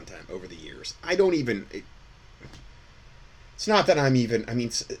my content over the years. I don't even... It's not that I'm even... I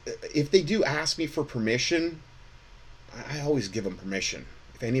mean, if they do ask me for permission, I always give them permission.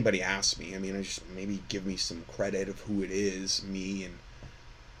 If anybody asks me, I mean, I just maybe give me some credit of who it is, me, and,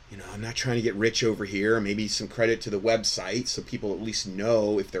 you know, I'm not trying to get rich over here. Maybe some credit to the website so people at least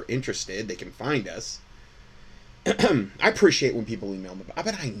know if they're interested, they can find us. I appreciate when people email me,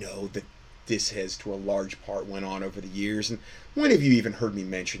 but I know that this has, to a large part, went on over the years. And when have you even heard me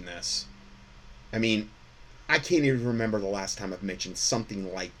mention this? I mean, I can't even remember the last time I've mentioned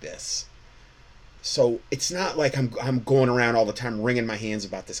something like this. So it's not like I'm going around all the time wringing my hands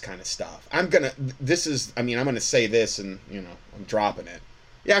about this kind of stuff. I'm going to say this and, you know, I'm dropping it.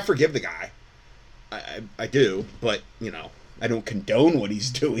 Yeah, I forgive the guy. I do, but, you know, I don't condone what he's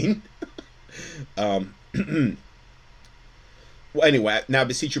doing. Well, anyway, "Now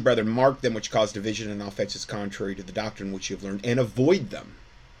beseech you, brethren, mark them which cause division and offenses contrary to the doctrine which you have learned, and avoid them."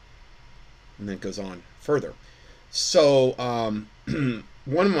 And then it goes on further. So, one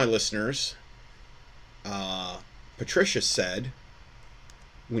of my listeners... Patricia said,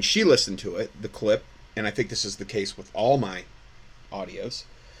 when she listened to it, the clip, and I think this is the case with all my audios,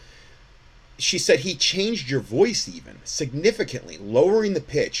 she said he changed your voice even significantly, lowering the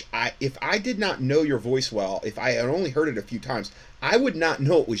pitch. If I did not know your voice well, if I had only heard it a few times, I would not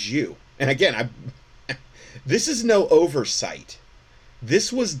know it was you. And again, this is no oversight.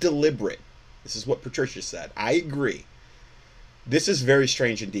 This was deliberate. This is what Patricia said. I agree. This is very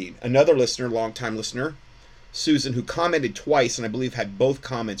strange indeed. Another listener, longtime listener, Susan, who commented twice and I believe had both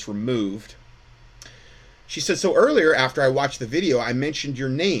comments removed. She said, "So earlier, after I watched the video, I mentioned your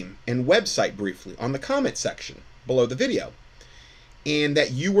name and website briefly on the comment section below the video, and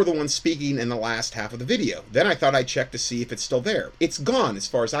that you were the one speaking in the last half of the video. Then I thought I'd check to see if it's still there. It's gone as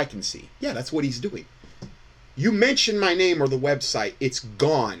far as I can see." Yeah, that's what he's doing. You mention my name or the website, it's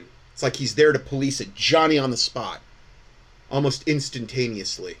gone. It's like he's there to police it, Johnny on the spot, almost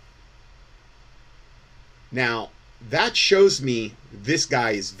instantaneously. Now, that shows me this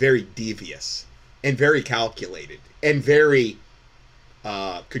guy is very devious and very calculated and very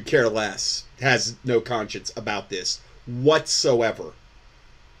could care less, has no conscience about this whatsoever,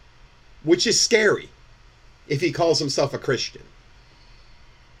 which is scary if he calls himself a Christian.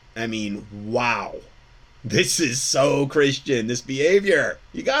 I mean, wow. This is so Christian, this behavior.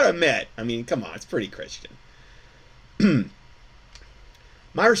 You gotta admit. I mean, come on, it's pretty Christian.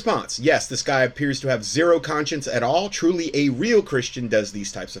 My response: yes, this guy appears to have zero conscience at all. Truly, a real Christian does these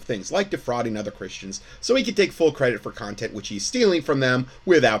types of things, like defrauding other Christians, so he can take full credit for content which he's stealing from them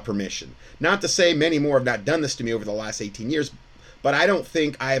without permission. Not to say many more have not done this to me over the last 18 years, but I don't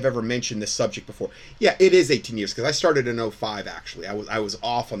think I have ever mentioned this subject before. Yeah, it is 18 years, because I started in 05, actually. I was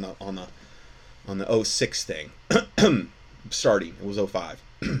off on the 06 thing. Starting, it was 05.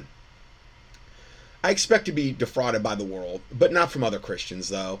 I expect to be defrauded by the world, but not from other Christians,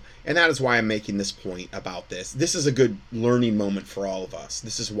 though. And that is why I'm making this point about this. This is a good learning moment for all of us.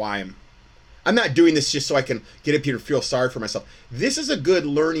 This is why I'm not doing this just so I can get up here and feel sorry for myself. This is a good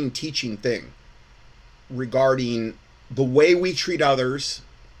learning, teaching thing regarding the way we treat others,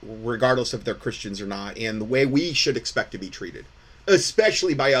 regardless if they're Christians or not, and the way we should expect to be treated,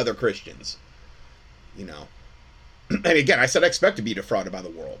 especially by other Christians. You know. And again, I said I expect to be defrauded by the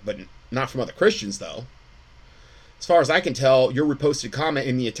world, but not from other Christians, though. As far as I can tell, your reposted comment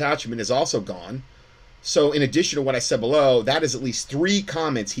in the attachment is also gone. So in addition to what I said below, that is at least 3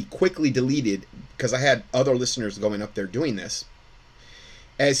 comments he quickly deleted, because I had other listeners going up there doing this.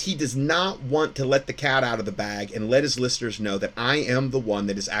 as he does not want to let the cat out of the bag and let his listeners know that I am the one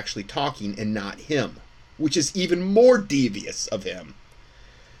that is actually talking and not him, which is even more devious of him.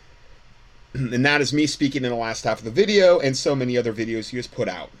 And that is me speaking in the last half of the video and so many other videos he has put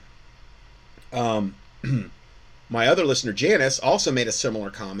out. My other listener, Janice, also made a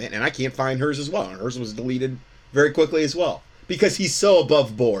similar comment, and I can't find hers as well. And hers was deleted very quickly as well, because he's so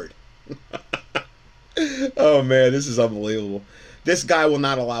above board. Oh man, this is unbelievable. This guy will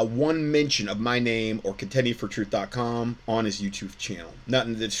not allow one mention of my name or contendingfortruth.com on his YouTube channel. Not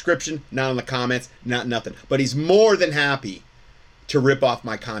in the description, not in the comments, not nothing. But he's more than happy to rip off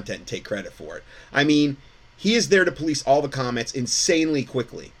my content and take credit for it. I mean, he is there to police all the comments insanely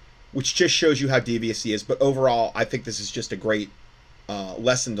quickly, which just shows you how devious he is. But overall, I think this is just a great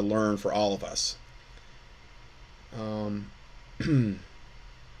lesson to learn for all of us.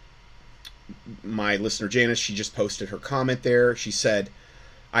 My listener Janice, she just posted her comment there. She said,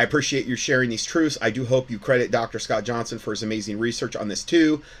 I appreciate you sharing these truths. I do hope you credit Dr. Scott Johnson for his amazing research on this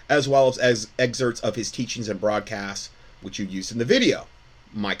too, as well as excerpts of his teachings and broadcasts, which you used in the video.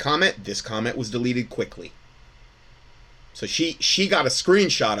 My comment, this comment was deleted quickly. So she got a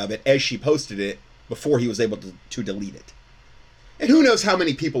screenshot of it as she posted it before he was able to delete it. And who knows how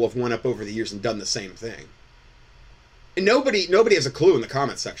many people have went up over the years and done the same thing. And nobody has a clue in the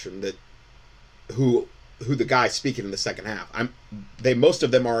comment section that who the guy speaking in the second half. Most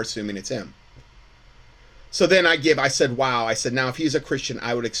of them are assuming it's him. So then I said, wow. I said, now if he's a Christian,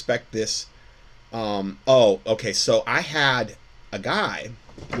 I would expect this. Okay. So I had a guy,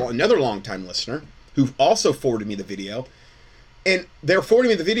 another longtime listener, who also forwarded me the video, and they're forwarding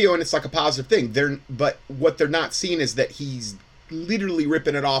me the video, and it's like a positive thing. But what they're not seeing is that he's literally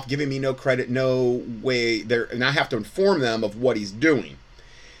ripping it off, giving me no credit, no way there, and I have to inform them of what he's doing.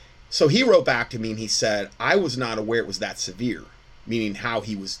 So he wrote back to me and he said, I was not aware it was that severe, meaning how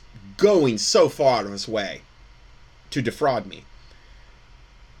he was going so far on his way to defraud me.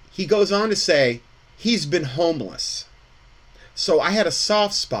 He goes on to say, he's been homeless. So I had a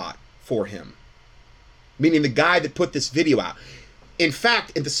soft spot for him, meaning the guy that put this video out. In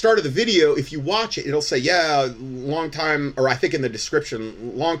fact, at the start of the video, if you watch it, it'll say, yeah, long time, or I think in the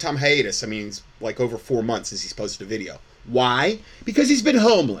description, long time hiatus. I mean, it's like over 4 months since he's posted a video. Why? Because he's been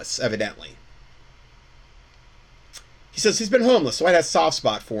homeless, evidently. He says he's been homeless, so I had a soft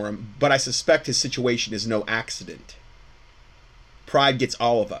spot for him, but I suspect his situation is no accident. Pride gets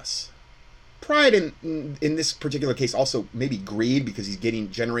all of us. Pride in this particular case, also maybe greed, because he's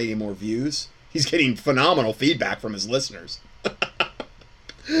generating more views. He's getting phenomenal feedback from his listeners.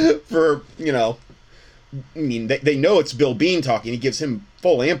 For, I mean, they know it's Bill Bean talking. He gives him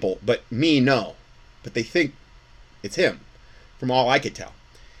full ample, but me, no. But they think it's him, from all I could tell.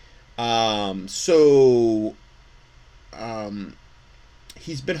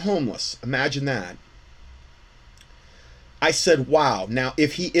 He's been homeless. Imagine that. I said, wow. Now,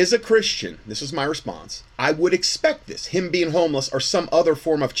 if he is a Christian, this is my response, I would expect this, him being homeless or some other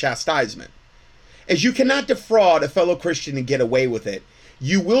form of chastisement. As you cannot defraud a fellow Christian and get away with it,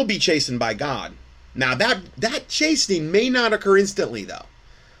 you will be chastened by God. Now, that chastening may not occur instantly, though.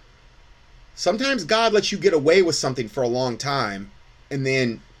 Sometimes God lets you get away with something for a long time, and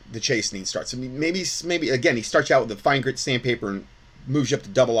then the chastening starts. I mean, maybe again, he starts out with the fine grit sandpaper and moves you up to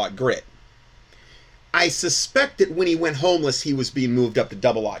double-aught grit. I suspect that when he went homeless, he was being moved up to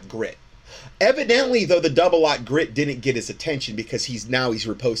double-aught grit. Evidently, though, the double-aught grit didn't get his attention because he's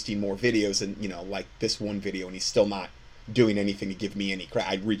reposting more videos, and like this one video, and he's still not doing anything to give me any credit.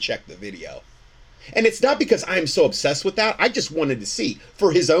 I rechecked the video, and it's not because I'm so obsessed with that. I just wanted to see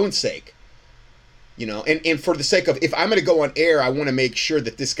for his own sake, and for the sake of, if I'm going to go on air, I want to make sure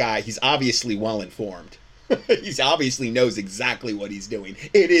that this guy, he's obviously well informed. He obviously knows exactly what he's doing.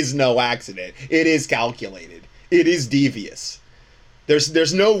 It is no accident. It is calculated. It is devious.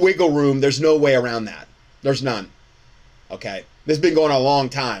 There's no wiggle room. There's no way around that. There's none. Okay? This has been going on a long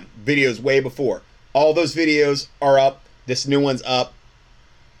time. Videos way before. All those videos are up. This new one's up.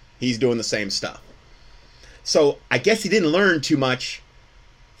 He's doing the same stuff. So I guess he didn't learn too much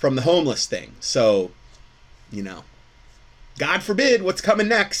from the homeless thing. So, God forbid what's coming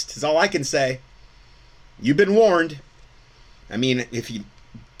next is all I can say. You've been warned. I mean, if you,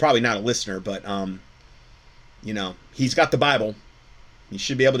 probably not a listener, but, he's got the Bible. You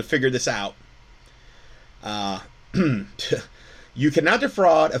should be able to figure this out. You cannot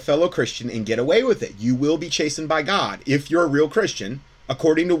defraud a fellow Christian and get away with it. You will be chastened by God. If you're a real Christian,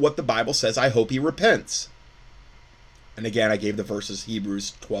 according to what the Bible says, I hope he repents. And again, I gave the verses,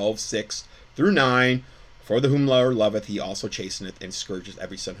 Hebrews 12:6-9. For the whom Lord loveth, he also chasteneth and scourgeth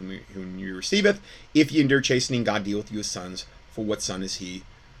every son whom he receiveth. If ye endure chastening, God deal with you as sons. For what son is he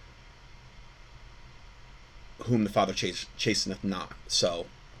whom the Father chasteneth not? So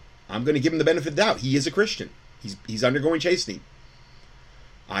I'm going to give him the benefit of the doubt. He is a Christian. He's undergoing chastening.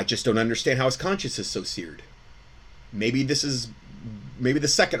 I just don't understand how his conscience is so seared. Maybe the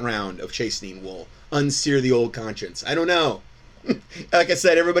second round of chastening will unsear the old conscience. I don't know. Like I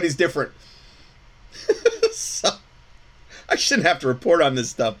said, everybody's different. So I shouldn't have to report on this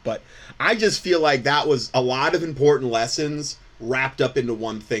stuff, but I just feel like that was a lot of important lessons wrapped up into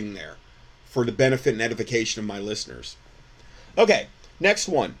one thing there for the benefit and edification of my listeners. Okay, next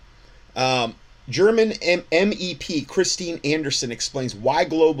one. German MEP Christine Anderson explains why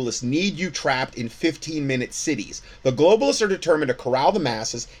globalists need you trapped in 15-minute cities. The globalists are determined to corral the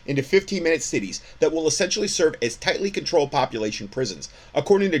masses into 15-minute cities that will essentially serve as tightly controlled population prisons,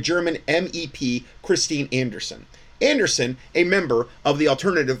 according to German MEP Christine Anderson. Anderson, a member of the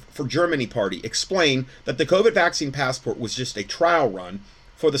Alternative for Germany party, explained that the COVID vaccine passport was just a trial run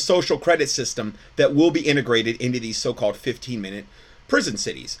for the social credit system that will be integrated into these so-called 15-minute prison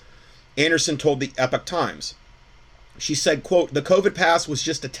cities. Anderson told the Epoch Times. She said, quote, "The COVID pass was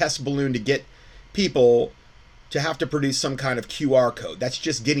just a test balloon to get people to have to produce some kind of QR code. That's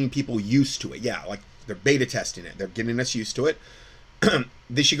just getting people used to it." Yeah, like they're beta testing it. They're getting us used to it.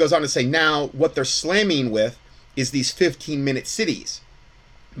 Then she goes on to say, now what they're slamming with is these 15-minute cities.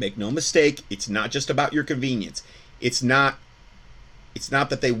 Make no mistake, it's not just about your convenience. It's not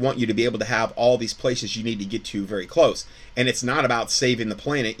that they want you to be able to have all these places you need to get to very close. And it's not about saving the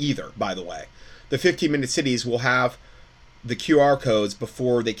planet either, by the way. The 15-minute cities will have the QR codes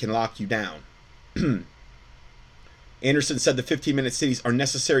before they can lock you down. Anderson said the 15-minute cities are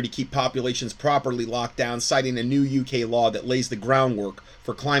necessary to keep populations properly locked down, citing a new UK law that lays the groundwork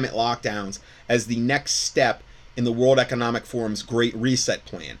for climate lockdowns as the next step in the World Economic Forum's Great Reset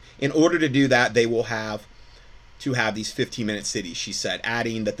plan. In order to do that, they will have to have these 15-minute cities, she said,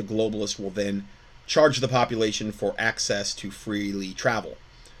 adding that the globalists will then charge the population for access to freely travel.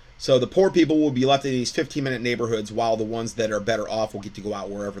 So the poor people will be left in these 15-minute neighborhoods while the ones that are better off will get to go out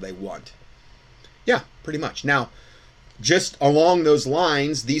wherever they want. Yeah, pretty much. Now, just along those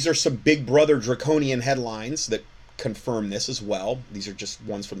lines, these are some Big Brother draconian headlines that confirm this as well. These are just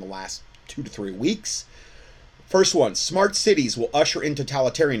ones from the last 2 to 3 weeks. First one, smart cities will usher in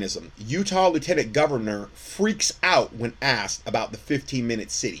totalitarianism. Utah Lieutenant Governor freaks out when asked about the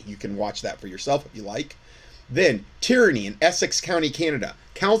 15-minute city. You can watch that for yourself if you like. Then, tyranny in Essex County, Canada.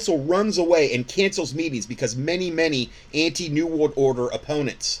 Council runs away and cancels meetings because many anti-New World Order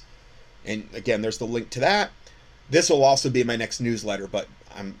opponents. And again, there's the link to that. This will also be in my next newsletter, but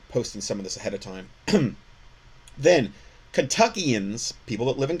I'm posting some of this ahead of time. Then, Kentuckians, people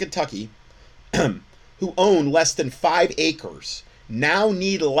that live in Kentucky, who own less than 5 acres, now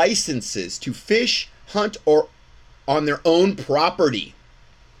need licenses to fish, hunt, or on their own property.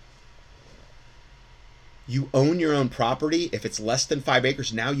 You own your own property. If it's less than 5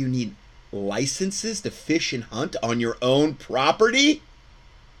 acres, now you need licenses to fish and hunt on your own property?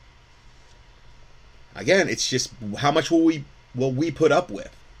 Again, it's just how much will we put up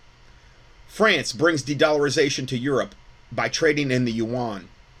with? France brings de-dollarization to Europe by trading in the yuan.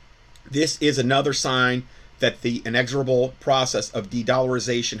 This is another sign that the inexorable process of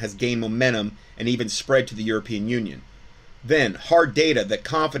de-dollarization has gained momentum and even spread to the European Union. Then, hard data that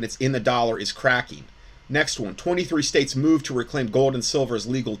confidence in the dollar is cracking. Next one, 23 states move to reclaim gold and silver as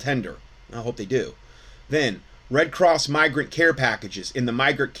legal tender. I hope they do. Then, Red Cross migrant care packages in the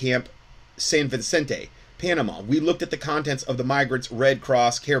migrant camp San Vicente, Panama. We looked at the contents of the migrants' Red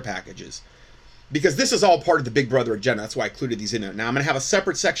Cross care packages, because this is all part of the Big Brother agenda. That's why I included these in there. Now, I'm going to have a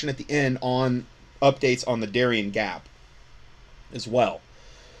separate section at the end on updates on the Darien Gap as well.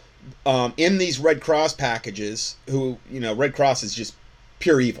 In these Red Cross packages, Red Cross is just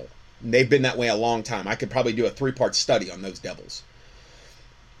pure evil. They've been that way a long time. I could probably do a 3-part study on those devils.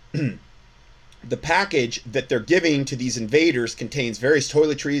 The package that they're giving to these invaders contains various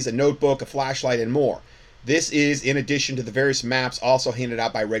toiletries, a notebook, a flashlight, and more. This is in addition to the various maps also handed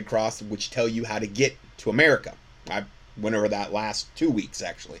out by Red Cross, which tell you how to get to America. I went over that last 2 weeks,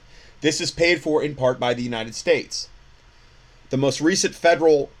 actually. This is paid for in part by the United States. The most recent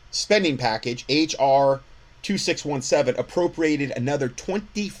federal spending package, H.R. 2617, appropriated another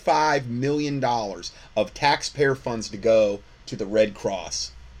 $25 million of taxpayer funds to go to the Red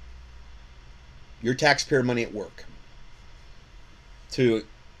Cross. Your taxpayer money at work to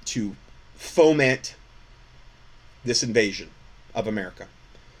foment this invasion of America.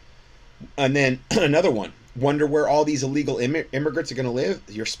 And then another one. Wonder where all these illegal immigrants are going to live?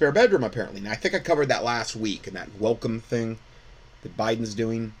 Your spare bedroom, apparently. Now, I think I covered that last week in that welcome thing that Biden's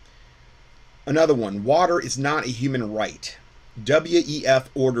doing. Another one. Water is not a human right. WEF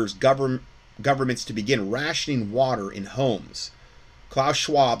orders governments to begin rationing water in homes. Klaus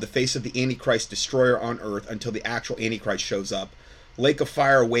Schwab, the face of the Antichrist destroyer on Earth until the actual Antichrist shows up. Lake of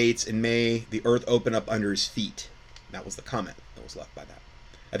fire waits, and may the earth open up under his feet. That was the comment that was left by that.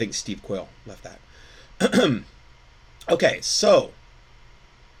 I think Steve Quayle left that. Okay, so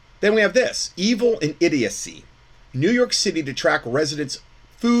then we have this. Evil and idiocy. New York City to track residents'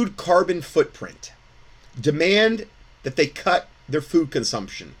 food carbon footprint. Demand that they cut their food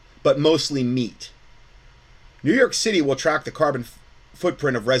consumption, but mostly meat. New York City will track the carbon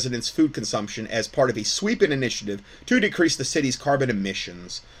footprint of residents' food consumption as part of a sweeping initiative to decrease the city's carbon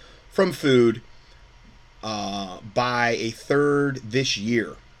emissions from food by a third this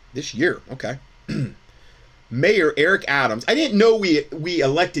year. This year, okay. Mayor Eric Adams. I didn't know we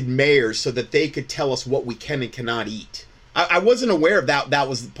elected mayors so that they could tell us what we can and cannot eat. I wasn't aware of that. That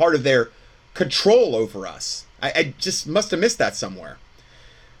was part of their control over us. I just must have missed that somewhere.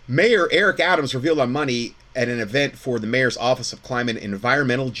 Mayor Eric Adams revealed on Monday at an event for the Mayor's Office of Climate and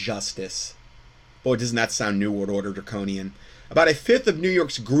Environmental Justice. Boy, doesn't that sound New World Order draconian. About a fifth of New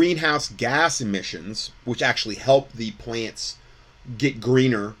York's greenhouse gas emissions, which actually help the plants get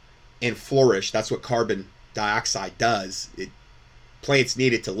greener and flourish. That's what carbon dioxide does. Plants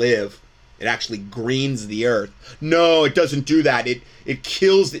need it to live. It actually greens the earth. No, it doesn't do that. It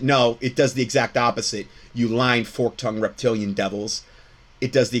kills it. No, it does the exact opposite. You lying fork-tongued reptilian devils.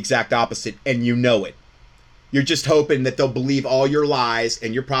 It does the exact opposite, and you know it. You're just hoping that they'll believe all your lies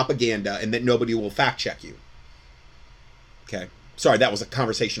and your propaganda and that nobody will fact-check you. Okay. Sorry, that was a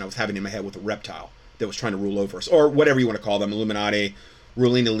conversation I was having in my head with a reptile that was trying to rule over us. Or whatever you want to call them. Illuminati,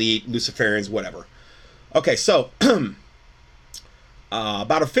 ruling elite, Luciferians, whatever. Okay, so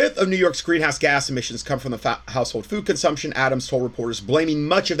about a fifth of New York's greenhouse gas emissions come from the household food consumption, Adams told reporters, blaming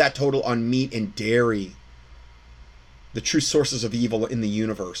much of that total on meat and dairy, the true sources of evil in the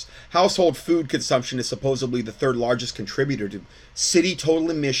universe. Household food consumption is supposedly the third largest contributor to city total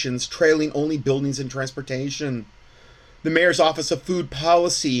emissions, trailing only buildings and transportation. The Mayor's Office of Food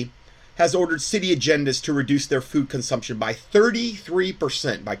Policy has ordered city agendas to reduce their food consumption by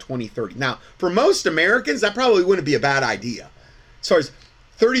 33% by 2030. Now, for most Americans, that probably wouldn't be a bad idea. As far as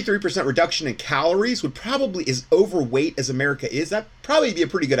 33% reduction in calories would probably, as overweight as America is, that'd probably be a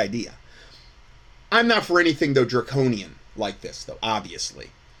pretty good idea. I'm not for anything, though, draconian like this, though,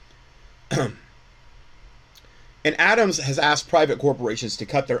 obviously. And Adams has asked private corporations to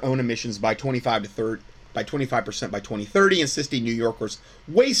cut their own emissions by 25% by 2030, insisting New Yorkers'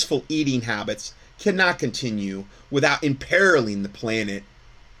 wasteful eating habits cannot continue without imperiling the planet.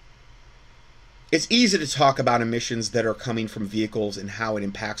 It's easy to talk about emissions that are coming from vehicles and how it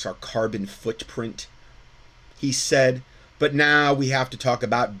impacts our carbon footprint, he said, but now we have to talk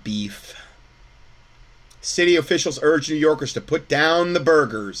about beef. City officials urge New Yorkers to put down the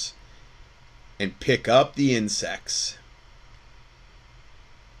burgers and pick up the insects.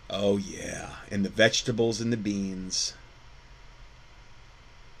 Oh yeah, and the vegetables and the beans.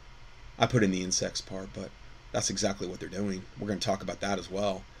 I put in the insects part, but that's exactly what they're doing. We're going to talk about that as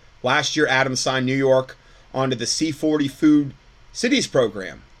well. Last year, Adams signed New York onto the C40 Food Cities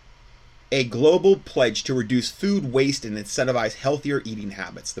program, a global pledge to reduce food waste and incentivize healthier eating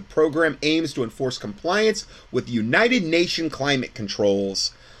habits. The program aims to enforce compliance with United Nations climate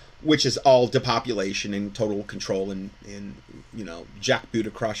controls, which is all depopulation and total control and you know, jackboot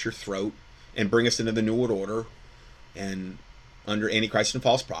across your throat and bring us into the New World Order and under Antichrist and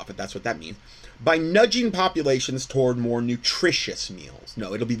false prophet. That's what that means. By nudging populations toward more nutritious meals.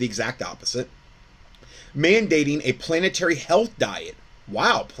 No, it'll be the exact opposite. Mandating a planetary health diet.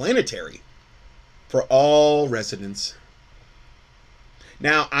 Wow, planetary. For all residents.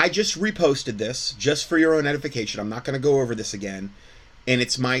 Now, I just reposted this just for your own edification. I'm not going to go over this again. And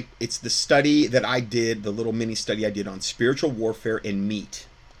it's the study that I did, the little mini study I did on spiritual warfare and meat.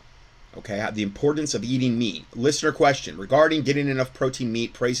 Okay, the importance of eating meat. Listener question regarding getting enough protein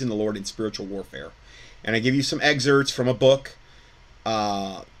meat, praising the Lord in spiritual warfare. And I give you some excerpts from a book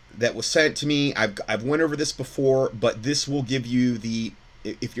that was sent to me. I've went over this before, but this will give you the,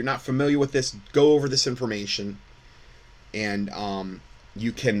 if you're not familiar with this, go over this information. And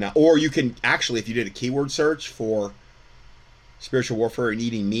you can, or you can actually, if you did a keyword search for spiritual warfare and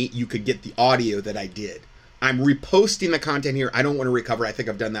eating meat, you could get the audio that I did. I'm reposting the content here. I don't want to recover. I think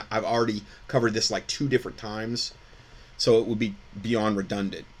I've done that. I've already covered this like 2 different times, so it would be beyond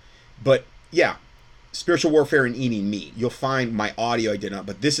redundant. But yeah, spiritual warfare and eating meat. You'll find my audio I did not,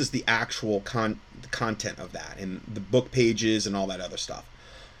 but this is the actual content of that and the book pages and all that other stuff.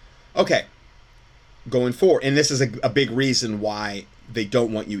 Okay, going forward, and this is a big reason why they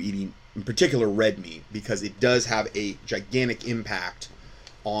don't want you eating in particular red meat, because it does have a gigantic impact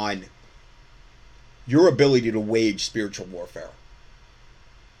on your ability to wage spiritual warfare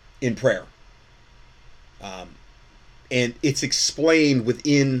in prayer. And it's explained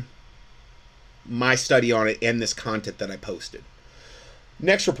within my study on it and this content that I posted.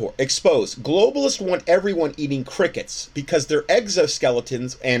 Next report, exposed. Globalists want everyone eating crickets because their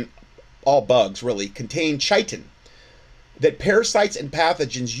exoskeletons, and all bugs really, contain chitin that parasites and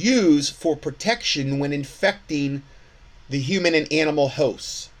pathogens use for protection when infecting the human and animal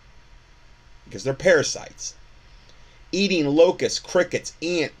hosts, because they're parasites. Eating locusts, crickets,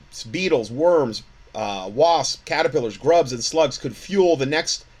 ants, beetles, worms, wasps, caterpillars, grubs, and slugs could fuel the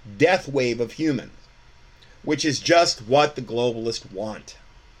next death wave of humans, which is just what the globalists want.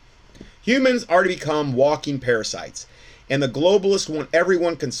 Humans are to become walking parasites, and the globalists want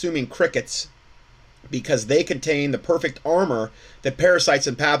everyone consuming crickets because they contain the perfect armor that parasites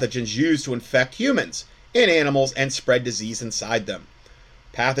and pathogens use to infect humans and animals and spread disease inside them.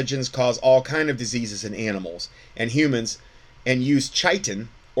 Pathogens cause all kinds of diseases in animals and humans and use chitin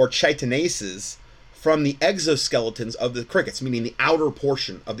or chitinases from the exoskeletons of the crickets, meaning the outer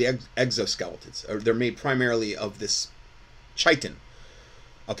portion of the exoskeletons. They're made primarily of this chitin.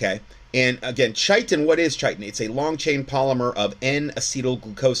 Okay, and again, chitin, what is chitin? It's a long-chain polymer of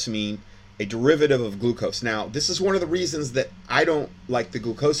N-acetylglucosamine, a derivative of glucose. Now, this is one of the reasons that I don't like the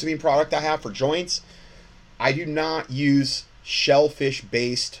glucosamine product I have for joints. I do not use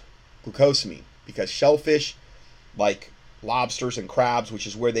shellfish-based glucosamine, because shellfish, like lobsters and crabs, which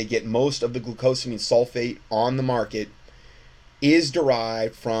is where they get most of the glucosamine sulfate on the market, is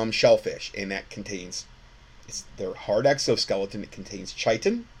derived from shellfish, and that contains, it's their hard exoskeleton. It contains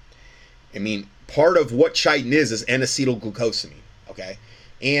chitin. I mean, part of what chitin is N-acetylglucosamine, okay?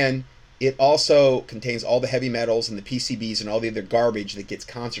 And it also contains all the heavy metals and the PCBs and all the other garbage that gets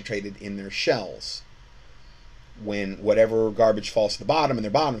concentrated in their shells when whatever garbage falls to the bottom, and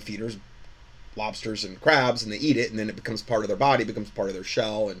their bottom feeders, lobsters and crabs, and they eat it, and then it becomes part of their body, becomes part of their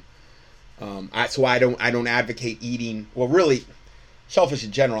shell. And so I don't advocate eating, well, really, shellfish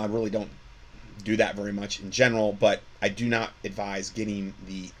in general, I really don't do that very much in general, but I do not advise getting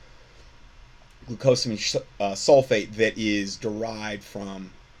the glucosamine sulfate that is derived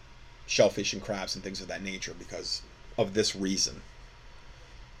from shellfish and crabs and things of that nature, because of this reason,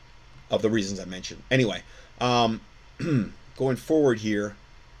 of the reasons I mentioned. Anyway, going forward here,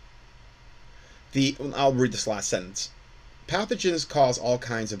 I'll read this last sentence. Pathogens cause all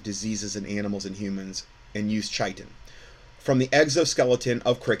kinds of diseases in animals and humans and use chitin from the exoskeleton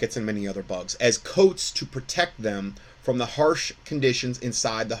of crickets and many other bugs as coats to protect them from the harsh conditions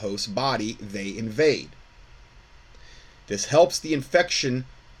inside the host's body they invade. This helps the infection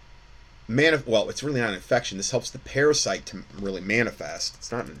well, it's really not an infection. This helps the parasite to really manifest.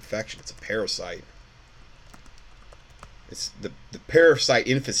 It's not an infection, it's a parasite. It's the parasite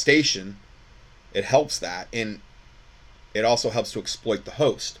infestation. It helps that, and it also helps to exploit the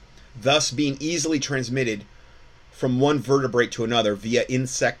host, thus being easily transmitted from one vertebrate to another via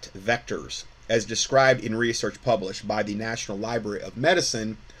insect vectors, as described in research published by the National Library of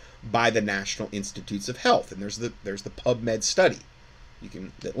Medicine by the National Institutes of Health. And there's the PubMed study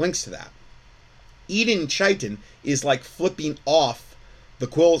that links to that. Eating chitin is like flipping off the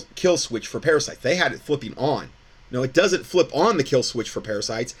kill switch for parasites. They had it flipping on. No, it doesn't flip on the kill switch for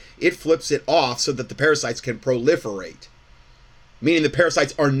parasites. It flips it off so that the parasites can proliferate, meaning the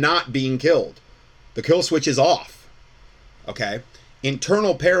parasites are not being killed. The kill switch is off. Okay?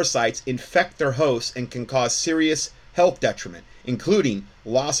 Internal parasites infect their hosts and can cause serious health detriment, including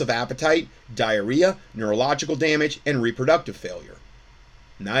loss of appetite, diarrhea, neurological damage, and reproductive failure.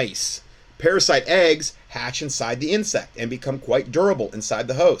 Nice. Parasite eggs hatch inside the insect and become quite durable inside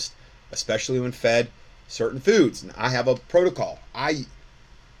the host, especially when fed certain foods. And I have a protocol I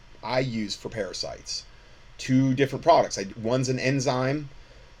use for parasites. 2 different products. One's an enzyme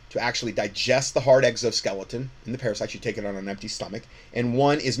to actually digest the hard exoskeleton in the parasites. You take it on an empty stomach. And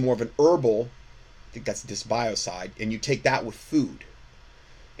one is more of an herbal, I think that's dysbiocide, and you take that with food.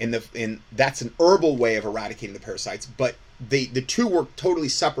 And that's an herbal way of eradicating the parasites, but the 2 work totally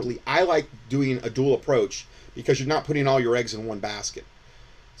separately. I like doing a dual approach because you're not putting all your eggs in one basket.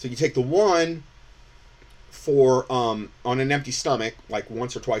 So you take the one for on an empty stomach, like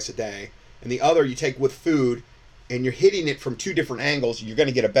once or twice a day, and the other you take with food, and you're hitting it from 2 different angles. You're going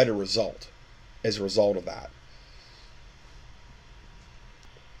to get a better result as a result of that.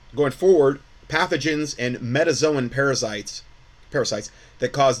 Going forward, pathogens and metazoan parasites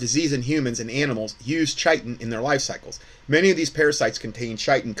that cause disease in humans and animals use chitin in their life cycles. Many of these parasites contain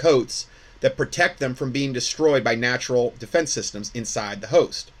chitin coats that protect them from being destroyed by natural defense systems inside the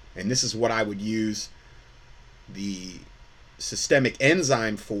host. And this is what I would use the systemic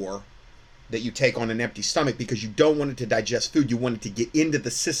enzyme for, that you take on an empty stomach, because you don't want it to digest food. You want it to get into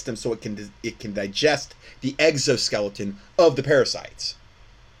the system so it can digest the exoskeleton of the parasites.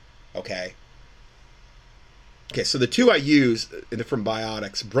 Okay, so the two I use from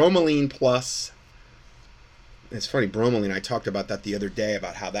Biotics, Bromelain Plus. It's funny, bromelain, I talked about that the other day,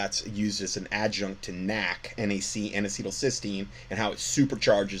 about how that's used as an adjunct to NAC, NAC, N-acetylcysteine, and how it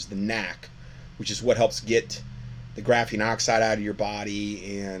supercharges the NAC, which is what helps get the graphene oxide out of your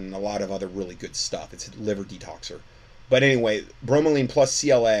body and a lot of other really good stuff. It's a liver detoxer. But anyway, Bromelain Plus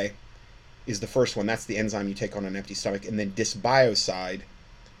CLA is the first one. That's the enzyme you take on an empty stomach. And then Dysbiocide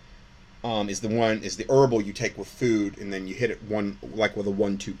is the herbal you take with food, and then you hit it with a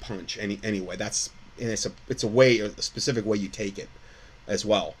 1-2 punch. Anyway, it's a specific way you take it as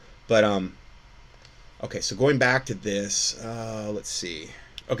well. But okay, so going back to this, let's see.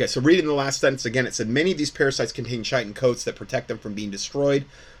 Okay, so reading the last sentence again, it said, many of these parasites contain chitin coats that protect them from being destroyed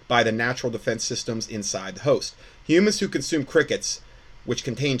by the natural defense systems inside the host. Humans who consume crickets, which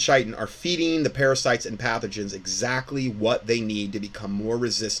contain chitin, are feeding the parasites and pathogens exactly what they need to become more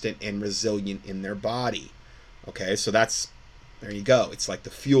resistant and resilient in their body. Okay, so there you go. It's like the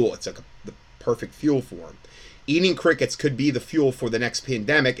fuel. It's like the perfect fuel for them. Eating crickets could be the fuel for the next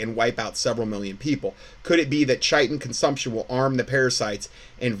pandemic and wipe out several million people. Could it be that chitin consumption will arm the parasites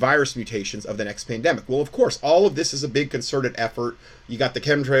and virus mutations of the next pandemic? Well, of course, all of this is a big concerted effort. You got the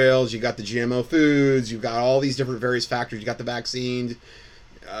chemtrails, you got the GMO foods, you got all these different various factors, you got the vaccines,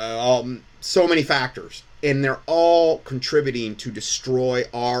 so many factors. And they're all contributing to destroy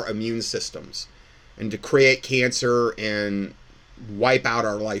our immune systems and to create cancer and wipe out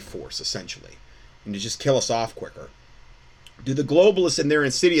our life force, essentially, and to just kill us off quicker. Do the globalists and their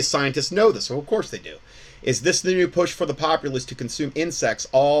insidious scientists know this? Well, of course they do. Is this the new push for the populace to consume insects,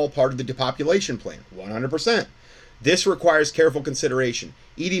 all part of the depopulation plan? 100%. This requires careful consideration.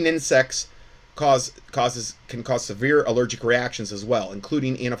 Eating insects can cause severe allergic reactions as well,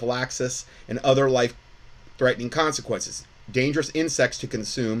 including anaphylaxis and other life-threatening consequences. Dangerous insects to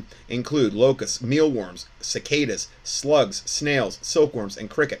consume include locusts, mealworms, cicadas, slugs, snails, silkworms, and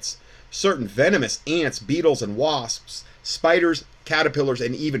crickets. Certain venomous ants, beetles, and wasps, spiders, caterpillars,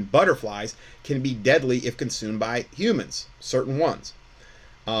 and even butterflies can be deadly if consumed by humans, certain ones.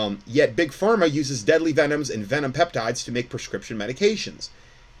 Yet Big Pharma uses deadly venoms and venom peptides to make prescription medications.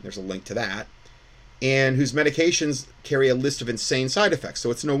 There's a link to that. And whose medications carry a list of insane side effects,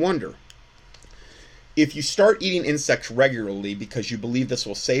 so it's no wonder. If you start eating insects regularly because you believe this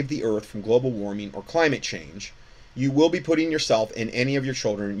will save the earth from global warming or climate change, you will be putting yourself and any of your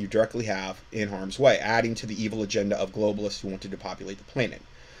children you directly have in harm's way, adding to the evil agenda of globalists who want to depopulate the planet.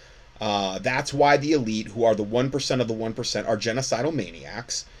 That's why the elite, who are the 1% of the 1%, are genocidal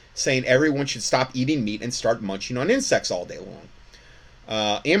maniacs, saying everyone should stop eating meat and start munching on insects all day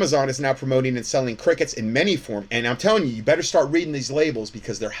long. Amazon is now promoting and selling crickets in many forms, and I'm telling you, you better start reading these labels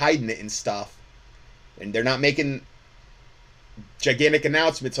because they're hiding it in stuff, and they're not making gigantic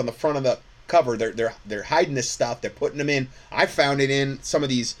announcements on the front of the cover. They're hiding this stuff. They're putting them in. I found it in some of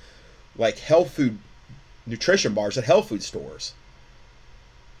these like health food nutrition bars at health food stores.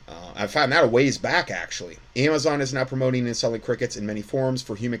 I found that a ways back, actually. Amazon is now promoting and selling crickets in many forms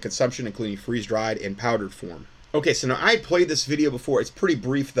for human consumption, including freeze-dried and powdered form. Okay, so now I had played this video before. It's pretty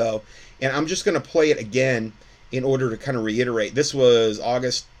brief, though, and I'm just going to play it again in order to kind of reiterate. This was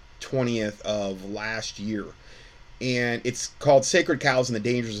August 20th of last year, and it's called Sacred Cows and the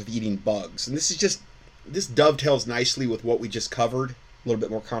Dangers of Eating Bugs. And this dovetails nicely with what we just covered, a little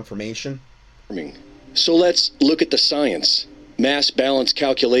bit more confirmation. So let's look at the science. Mass balance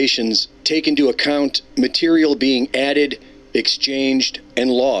calculations take into account material being added, exchanged,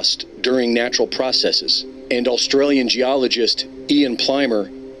 and lost during natural processes. And Australian geologist Ian Plimer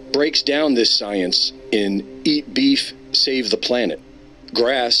breaks down this science in Eat Beef, Save the Planet.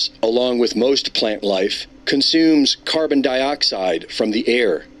 Grass, along with most plant life, consumes carbon dioxide from the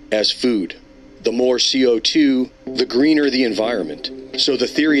air as food. The more CO2, the greener the environment. So the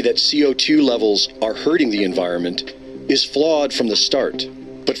theory that CO2 levels are hurting the environment is flawed from the start.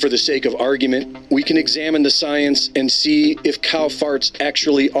 But for the sake of argument, we can examine the science and see if cow farts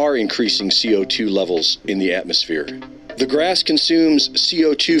actually are increasing CO2 levels in the atmosphere. The grass consumes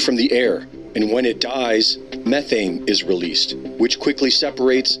CO2 from the air, and when it dies, methane is released, which quickly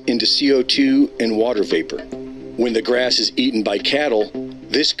separates into CO2 and water vapor. When the grass is eaten by cattle,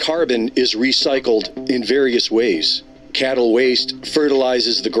 this carbon is recycled in various ways. Cattle waste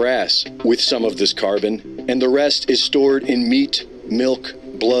fertilizes the grass with some of this carbon, and the rest is stored in meat, milk,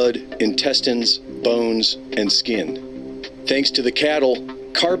 blood, intestines, bones, and skin. Thanks to the cattle,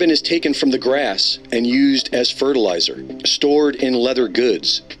 Carbon is taken from the grass and used as fertilizer, stored in leather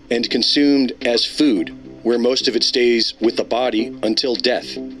goods, and consumed as food, where most of it stays with the body until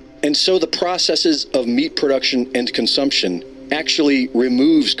death. And so the processes of meat production and consumption actually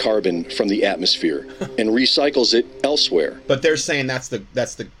removes carbon from the atmosphere and recycles it elsewhere. But they're saying that's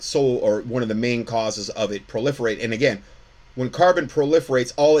the sole or one of the main causes of it proliferate. And again, when carbon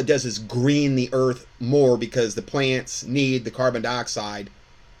proliferates, all it does is green the earth more because the plants need the carbon dioxide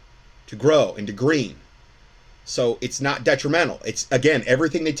to grow and to green. So it's not detrimental. It's, again,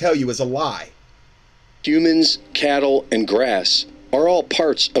 everything they tell you is a lie. Humans, cattle, and grass are all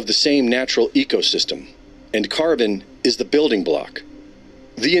parts of the same natural ecosystem, and carbon is the building block.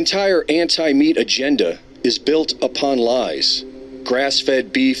 The entire anti-meat agenda is built upon lies.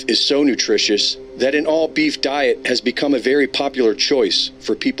 Grass-fed beef is so nutritious that an all-beef diet has become a very popular choice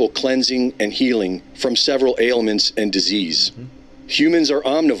for people cleansing and healing from several ailments and disease. Humans are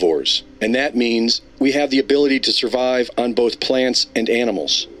omnivores, and that means we have the ability to survive on both plants and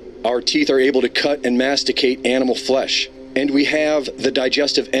animals. Our teeth are able to cut and masticate animal flesh, and we have the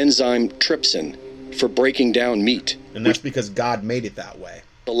digestive enzyme trypsin for breaking down meat. And that's because God made it that way.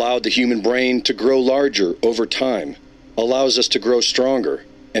 Allowed the human brain to grow larger over time, allows us to grow stronger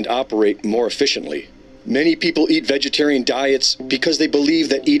and operate more efficiently. Many people eat vegetarian diets because they believe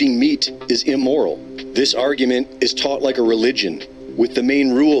that eating meat is immoral. This argument is taught like a religion, with the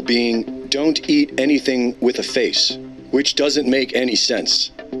main rule being don't eat anything with a face, which doesn't make any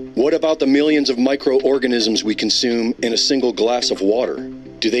sense. What about the millions of microorganisms we consume in a single glass of water?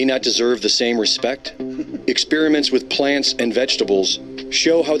 Do they not deserve the same respect? Experiments with plants and vegetables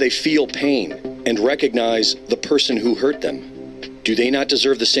show how they feel pain and recognize the person who hurt them. Do they not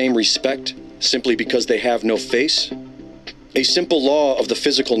deserve the same respect simply because they have no face? A simple law of the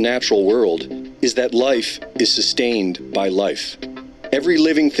physical natural world is that life is sustained by life. Every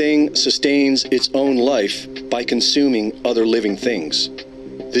living thing sustains its own life by consuming other living things.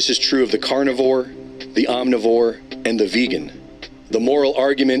 This is true of the carnivore, the omnivore, and the vegan. The moral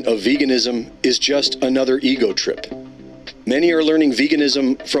argument of veganism is just another ego trip. Many are learning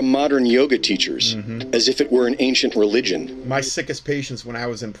veganism from modern yoga teachers, as if it were an ancient religion. My sickest patients when I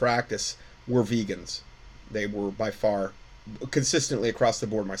was in practice were vegans. They were by far, consistently across the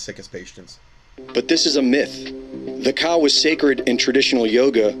board, my sickest patients. But this is a myth. The cow was sacred in traditional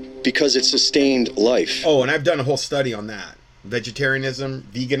yoga because it sustained life. Oh, and I've done a whole study on that. Vegetarianism,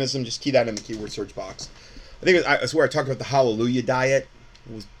 veganism, just key that in the keyword search box. I think that's where I talked about the Hallelujah diet.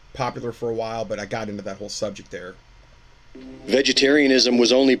 It was popular for a while, but I got into that whole subject there. Vegetarianism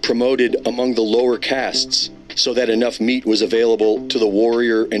was only promoted among the lower castes so that enough meat was available to the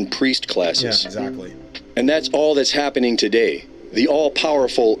warrior and priest classes. Yeah, exactly. And that's all that's happening today. The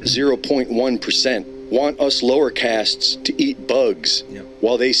all-powerful 0.1% want us lower castes to eat bugs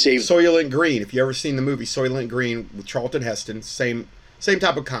while they save... Soylent Green. If you ever seen the movie Soylent Green with Charlton Heston, same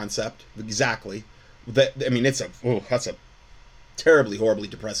type of concept, exactly. That's a terribly, horribly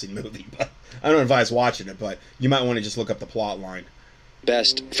depressing movie. But I don't advise watching it, but you might want to just look up the plot line.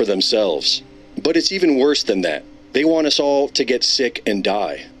 Best for themselves. But it's even worse than that. They want us all to get sick and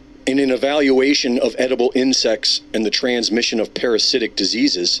die. In an evaluation of edible insects and the transmission of parasitic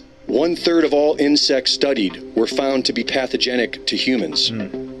diseases, 1/3 of all insects studied were found to be pathogenic to humans.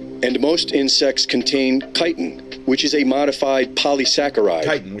 And most insects contain chitin, which is a modified polysaccharide.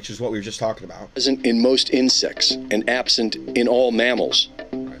 Chitin, which is what we were just talking about. Present in most insects and absent in all mammals.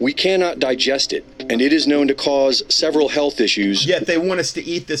 We cannot digest it, and it is known to cause several health issues. Yet they want us to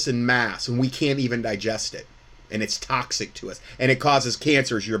eat this in mass, and we can't even digest it. And it's toxic to us. And it causes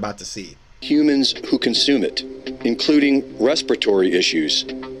cancer, as you're about to see. Humans who consume it, including respiratory issues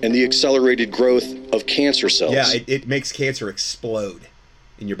and the accelerated growth of cancer cells. Yeah, it makes cancer explode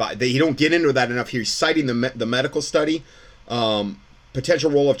in your body. You don't get into that enough here. He's citing the medical study,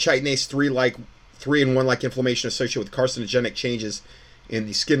 potential role of chitinase 3 in 1 like inflammation associated with carcinogenic changes in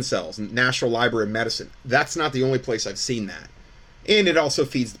the skin cells, National Library of Medicine. That's not the only place I've seen that. And it also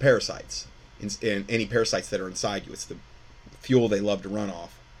feeds the parasites, and any parasites that are inside you. It's the fuel they love to run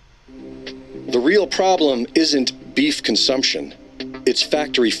off. The real problem isn't beef consumption, it's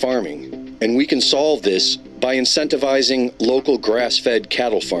factory farming, and we can solve this by incentivizing local grass-fed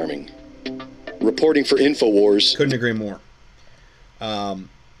cattle farming. Reporting for InfoWars. Couldn't agree more.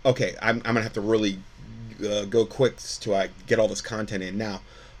 Okay, I'm going to have to really go quick to get all this content in now.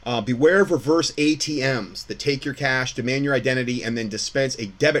 Beware of reverse ATMs that take your cash, demand your identity, and then dispense a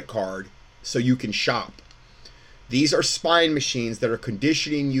debit card so you can shop. These are spying machines that are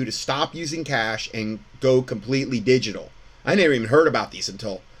conditioning you to stop using cash and go completely digital. I never even heard about these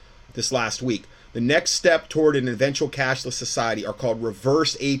until this last week. The next step toward an eventual cashless society are called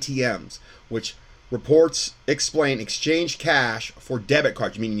reverse ATMs, which reports explain exchange cash for debit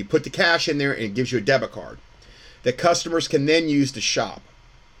cards, meaning you put the cash in there and it gives you a debit card that customers can then use to shop.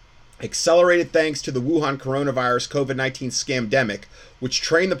 Accelerated thanks to the Wuhan coronavirus COVID-19 scamdemic, which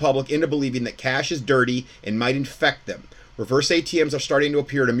trained the public into believing that cash is dirty and might infect them. Reverse ATMs are starting to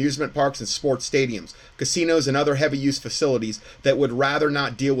appear at amusement parks and sports stadiums, casinos, and other heavy-use facilities that would rather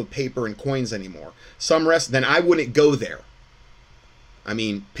not deal with paper and coins anymore. Then I wouldn't go there. I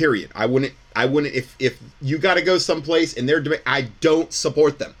mean, period. I wouldn't. If you got to go someplace and I don't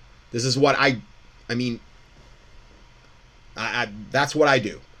support them. This is what I mean. That's what I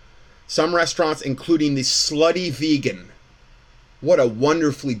do. Some restaurants, including the Slutty Vegan. What a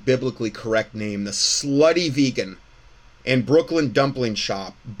wonderfully biblically correct name. The Slutty Vegan and Brooklyn Dumpling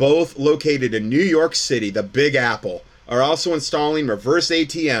Shop, both located in New York City, the Big Apple, are also installing reverse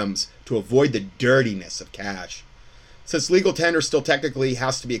ATMs to avoid the dirtiness of cash. Since legal tender still technically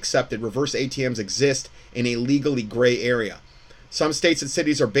has to be accepted, reverse ATMs exist in a legally gray area. Some states and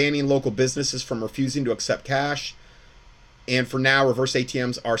cities are banning local businesses from refusing to accept cash, and for now, reverse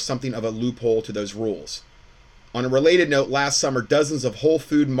ATMs are something of a loophole to those rules. On a related note, last summer, dozens of Whole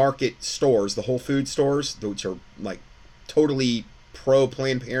Food Market stores, the Whole Food stores, which are like totally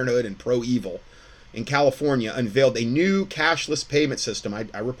pro-Planned Parenthood and pro-evil, in California, unveiled a new cashless payment system,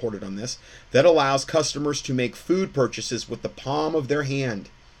 I reported on this, that allows customers to make food purchases with the palm of their hand.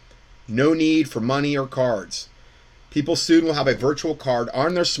 No need for money or cards. People soon will have a virtual card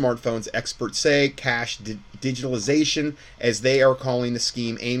on their smartphones. Experts say cash digitalization, as they are calling the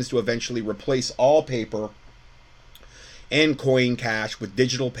scheme, aims to eventually replace all paper and coin cash with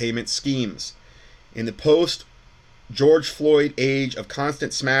digital payment schemes. In the post-George Floyd age of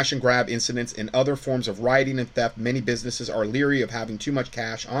constant smash and grab incidents and other forms of rioting and theft, many businesses are leery of having too much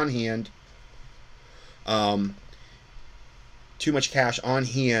cash on hand. At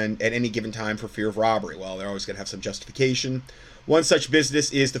any given time for fear of robbery. Well, they're always going to have some justification. One such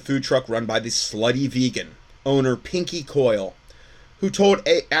business is the food truck run by the Slutty Vegan owner, Pinky Coyle, who told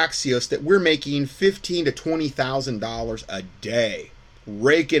Axios that we're making $15,000 to $20,000 a day,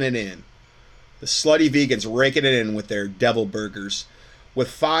 raking it in. The Slutty Vegans raking it in with their devil burgers with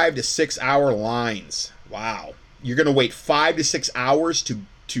 5 to 6 hour lines. Wow. You're going to wait 5 to 6 hours to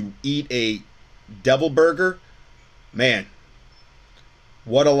eat a devil burger? Man,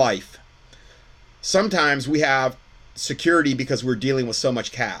 what a life. Sometimes we have security because we're dealing with so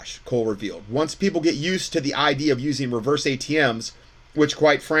much cash, Cole revealed. Once people get used to the idea of using reverse ATMs, which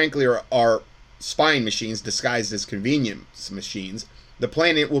quite frankly are spying machines disguised as convenience machines, the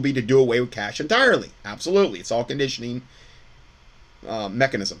plan will be to do away with cash entirely. Absolutely. It's all conditioning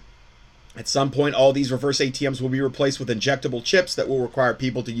mechanism. At some point, all these reverse ATMs will be replaced with injectable chips that will require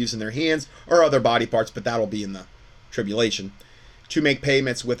people to use in their hands or other body parts, but that'll be in the tribulation, to make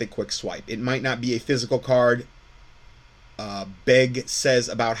payments with a quick swipe. It might not be a physical card. Begg says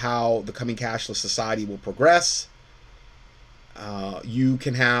about how the coming cashless society will progress. You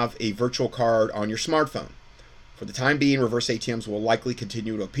can have a virtual card on your smartphone. For the time being, reverse ATMs will likely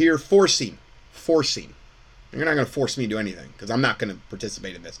continue to appear, forcing. You're not going to force me to do anything because I'm not going to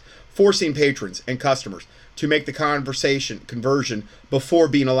participate in this. Forcing patrons and customers to make the conversion before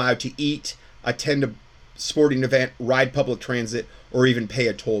being allowed to eat, attend a sporting event, ride public transit, or even pay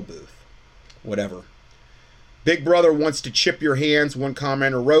a toll booth. Whatever. Big Brother wants to chip your hands, one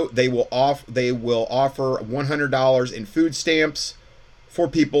commenter wrote. They will offer $100 in food stamps for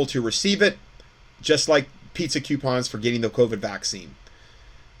people to receive it, just like pizza coupons for getting the COVID vaccine.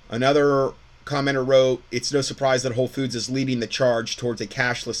 Another commenter wrote, it's no surprise that Whole Foods is leading the charge towards a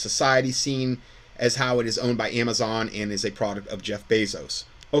cashless society, seen as how it is owned by Amazon and is a product of Jeff Bezos.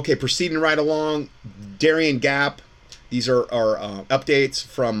 Okay, proceeding right along, Darien Gap. These are updates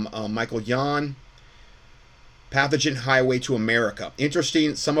from Michael Yan. Pathogen highway to America.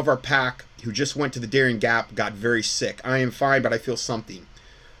 Interesting, some of our pack who just went to the Darien Gap got very sick. I am fine, but I feel something.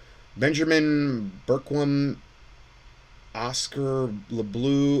 Benjamin Berkwam, Oscar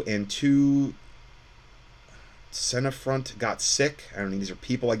LeBlue, and 2 Senafront got sick. I don't know, these are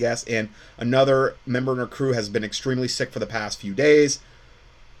people, I guess. And another member in our crew has been extremely sick for the past few days.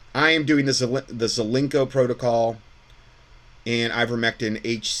 I am doing the Zelenko protocol, and ivermectin,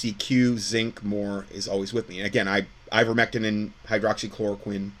 HCQ, zinc, more is always with me. And again, ivermectin and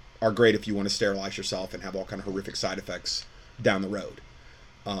hydroxychloroquine are great if you want to sterilize yourself and have all kind of horrific side effects down the road.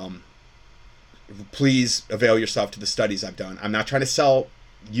 Please avail yourself to the studies I've done. I'm not trying to sell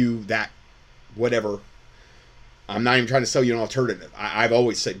you that whatever. I'm not even trying to sell you an alternative. I've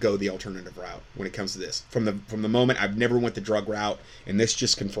always said go the alternative route when it comes to this. From the moment I've never went the drug route, and this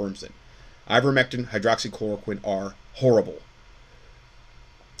just confirms it. Ivermectin, hydroxychloroquine are horrible.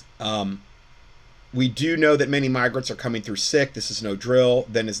 We do know that many migrants are coming through sick. This is no drill.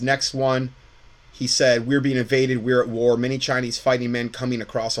 Then his next one, he said, we're being invaded. We're at war. Many Chinese fighting men coming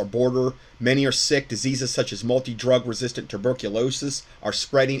across our border. Many are sick. Diseases such as multi-drug resistant tuberculosis are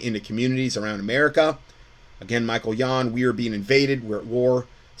spreading into communities around America. Again, Michael Yan, we are being invaded. We're at war.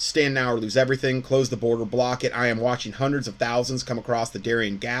 Stand now or lose everything. Close the border. Block it. I am watching hundreds of thousands come across the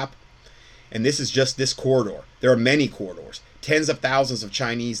Darien Gap. And this is just this corridor. There are many corridors. Tens of thousands of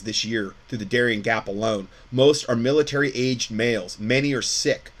Chinese this year through the Darien Gap alone. Most are military-aged males. Many are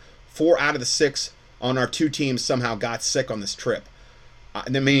sick. 4 out of the 6 on our 2 teams somehow got sick on this trip. I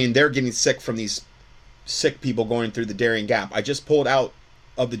mean, they're getting sick from these sick people going through the Darien Gap. I just pulled out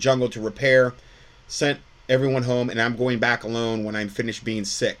of the jungle to repair, sent everyone home, and I'm going back alone when I'm finished being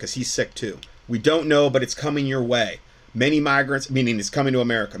sick, because he's sick too. We don't know, but it's coming your way. Many migrants, meaning it's coming to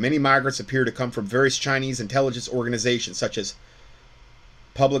America, many migrants appear to come from various Chinese intelligence organizations, such as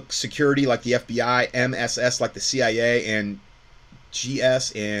public security like the FBI, MSS like the CIA, and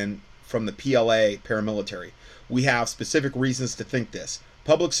GS, and from the PLA paramilitary. We have specific reasons to think this.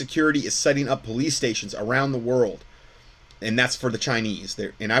 Public security is setting up police stations around the world, and that's for the Chinese.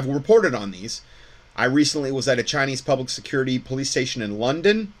 And I've reported on these. I recently was at a Chinese public security police station in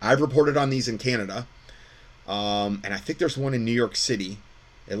London. I've reported on these in Canada. And I think there's one in New York City,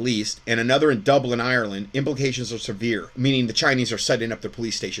 at least, and another in Dublin, Ireland. Implications are severe, meaning the Chinese are setting up their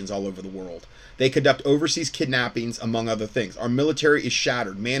police stations all over the world. They conduct overseas kidnappings, among other things. Our military is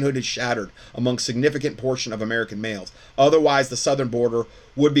shattered. Manhood is shattered among significant portion of American males. Otherwise, the southern border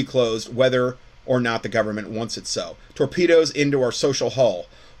would be closed, whether or not the government wants it so. Torpedoes into our social hull.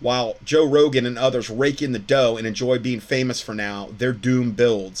 While Joe Rogan and others rake in the dough and enjoy being famous for now, their doom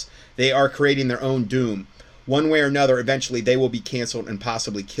builds. They are creating their own doom. One way or another, eventually they will be canceled and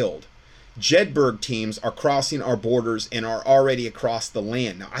possibly killed. Jedburgh teams are crossing our borders and are already across the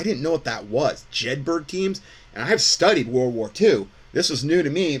land. Now, I didn't know what that was. Jedburgh teams? And I have studied World War II. This was new to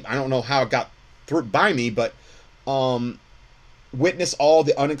me. I don't know how it got through by me, but witness all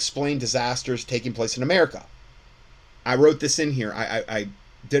the unexplained disasters taking place in America. I wrote this in here. I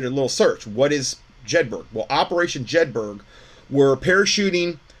did a little search. What is Jedburgh? Well, Operation Jedburgh were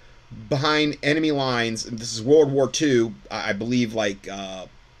parachuting behind enemy lines. This is World War II, I believe, like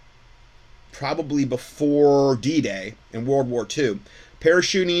probably before D-Day in World War II.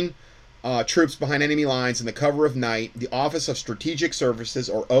 Parachuting troops behind enemy lines in the cover of night. The Office of Strategic Services,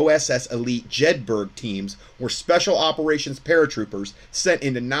 or OSS elite Jedburgh teams, were special operations paratroopers sent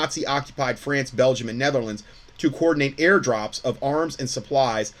into Nazi-occupied France, Belgium, and Netherlands to coordinate airdrops of arms and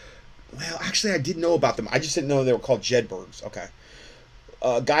supplies. Well, actually, I did know about them. I just didn't know they were called Jedburghs. Okay.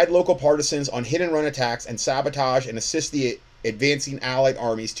 Guide local partisans on hit-and-run attacks and sabotage and assist the advancing Allied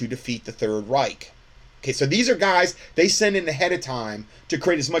armies to defeat the Third Reich. Okay, so these are guys they send in ahead of time to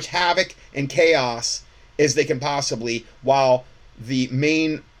create as much havoc and chaos as they can possibly, while the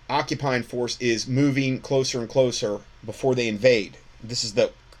main occupying force is moving closer and closer before they invade. This is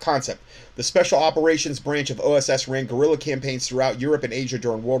the concept. The Special Operations Branch of OSS ran guerrilla campaigns throughout Europe and Asia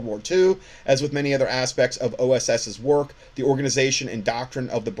during World War II. As with many other aspects of OSS's work, the organization and doctrine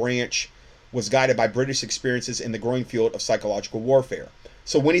of the branch was guided by British experiences in the growing field of psychological warfare.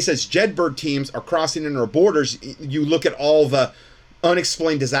 So when he says Jedburgh teams are crossing into our borders, you look at all the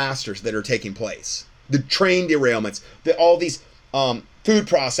unexplained disasters that are taking place. The train derailments, all these food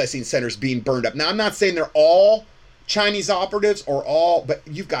processing centers being burned up. Now, I'm not saying they're all Chinese operatives or all, but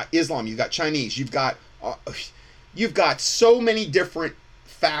you've got Islam, you've got Chinese, you've got so many different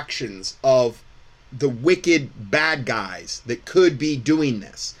factions of the wicked bad guys that could be doing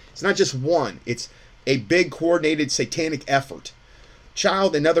this. It's not just one. It's a big coordinated satanic effort.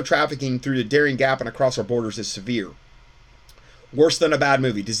 Child and other trafficking through the Darien Gap and across our borders is severe. Worse than a bad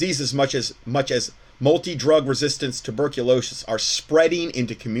movie. Diseases much as multi-drug resistance tuberculosis are spreading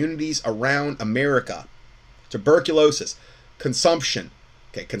into communities around America. Tuberculosis, consumption.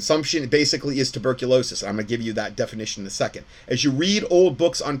 Okay, consumption basically is tuberculosis. I'm going to give you that definition in a second. As you read old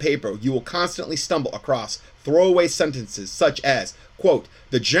books on paper, you will constantly stumble across throwaway sentences such as, quote,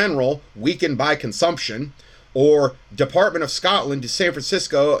 the general weakened by consumption, or Department of Scotland to San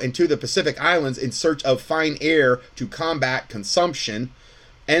Francisco and to the Pacific Islands in search of fine air to combat consumption.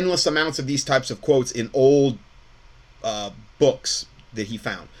 Endless amounts of these types of quotes in old books that he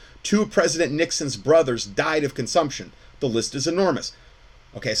found. 2 of President Nixon's brothers died of consumption. The list is enormous.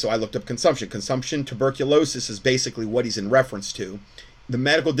 Okay, so I looked up consumption. Consumption tuberculosis is basically what he's in reference to. The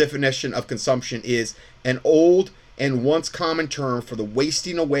medical definition of consumption is an old and once common term for the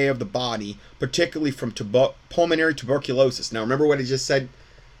wasting away of the body, particularly from pulmonary tuberculosis. Now, remember what I just said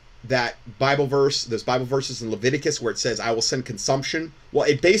that Bible verse, those Bible verses in Leviticus where it says, I will send consumption. Well,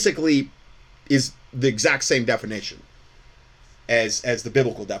 it basically is the exact same definition as the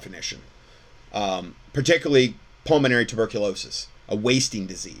biblical definition. Particularly pulmonary tuberculosis, a wasting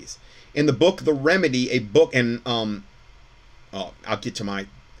disease. In the book The Remedy, in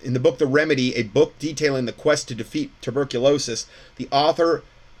the book The Remedy, a book detailing the quest to defeat tuberculosis, the author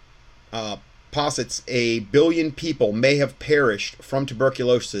posits 1 billion people may have perished from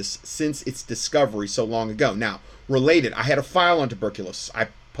tuberculosis since its discovery so long ago. Now, related, I had a file on tuberculosis. I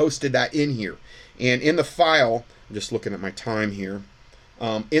posted that in here. And in the file, I'm just looking at my time here.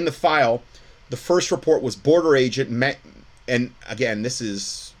 In the file, the first report was border agent, and again, this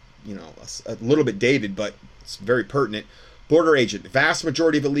is, a little bit dated, but it's very pertinent. Border agent, vast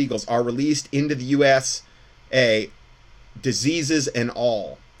majority of illegals are released into the USA, diseases and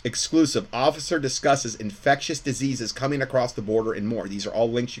all. Exclusive, officer discusses infectious diseases coming across the border and more. These are all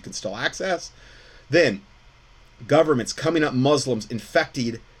links you can still access. Then, governments coming up Muslims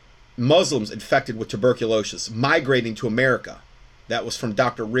infected with tuberculosis, migrating to America. That was from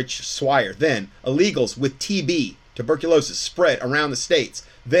Dr. Rich Swire. Then, illegals with TB, tuberculosis, spread around the states.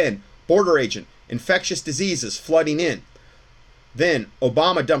 Then, border agent, infectious diseases flooding in. Then,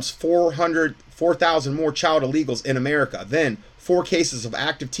 Obama dumps 4,000 more child illegals in America. Then, 4 cases of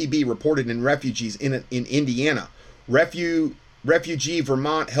active TB reported in refugees in Indiana. Refugee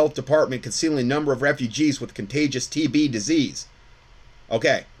Vermont Health Department concealing number of refugees with contagious TB disease.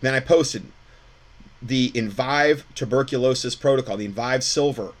 Okay, then I posted the Envive tuberculosis protocol, the Envive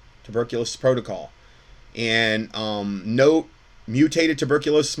Silver tuberculosis protocol. And note, mutated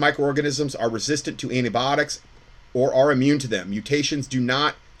tuberculosis microorganisms are resistant to antibiotics or are immune to them. Mutations do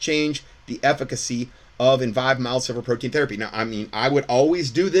not change the efficacy of Envive mild silver protein therapy. Now, I would always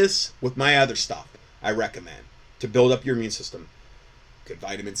do this with my other stuff I recommend to build up your immune system. Good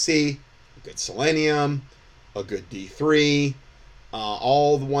vitamin C, a good selenium, a good D3,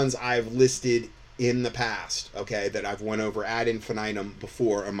 all the ones I've listed in the past, okay, that I've went over ad infinitum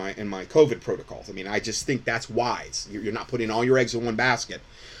before in my COVID protocols. I just think that's wise. You're not putting all your eggs in one basket.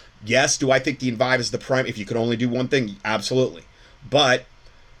 Yes, do I think the Envive is the prime? If you could only do one thing, absolutely. But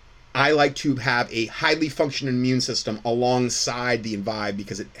I like to have a highly functioning immune system alongside the Envive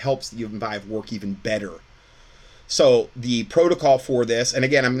because it helps the Envive work even better. So the protocol for this, and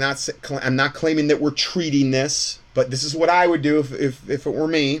again, I'm not claiming that we're treating this, but this is what I would do if it were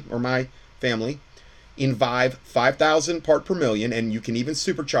me or my family. Envive 5,000 part per million, and you can even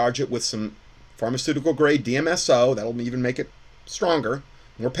supercharge it with some pharmaceutical grade DMSO. That'll even make it stronger,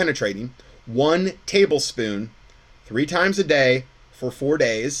 more penetrating. 1 tablespoon 3 times a day for 4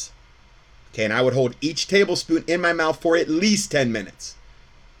 days. Okay, and I would hold each tablespoon in my mouth for at least 10 minutes.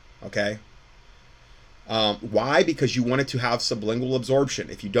 Okay? Why? Because you want it to have sublingual absorption.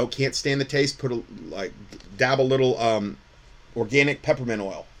 If you can't stand the taste, dab a little organic peppermint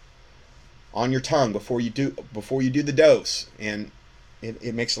oil on your tongue before you do the dose, and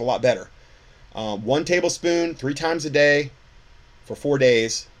it makes it a lot better. 1 tablespoon 3 times a day for 4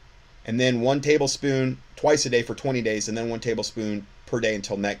 days, and then 1 tablespoon twice a day for 20 days, and then 1 tablespoon per day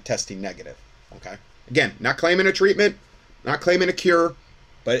until testing negative. Okay. Again, not claiming a treatment, not claiming a cure,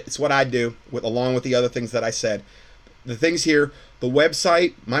 but it's what I do along with the other things that I said. The things here, the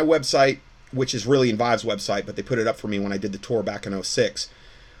website, my website, which is really Envive's website, but they put it up for me when I did the tour back in 2006.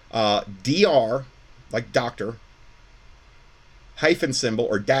 DR, like doctor, hyphen symbol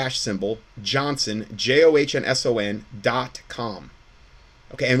or dash symbol, Johnson, JOHNSON.com.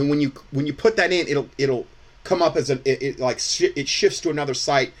 Okay, and then when you put that in, it'll come up as it shifts to another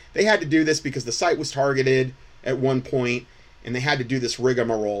site. They had to do this because the site was targeted at one point, and they had to do this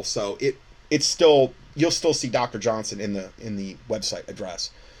rigmarole. So it's still, you'll still see Dr. Johnson in the website address.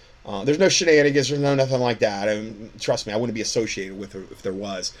 There's no shenanigans, there's nothing like that. Trust me, I wouldn't be associated with her if there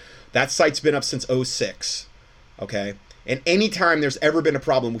was. That site's been up since 2006. Okay, and anytime there's ever been a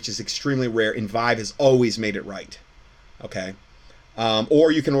problem, which is extremely rare, Envive has always made it right. Okay,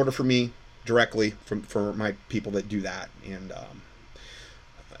 or you can order from me directly for my people that do that. And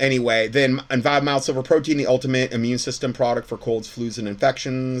anyway, then Envive Mild Silver Protein, the ultimate immune system product for colds, flus, and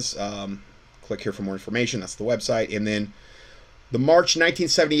infections. Click here for more information. That's the website. And then the March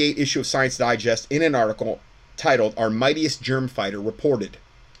 1978 issue of Science Digest, in an article titled "Our Mightiest Germ Fighter," reported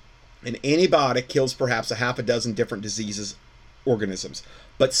an antibiotic kills perhaps 6 different diseases organisms,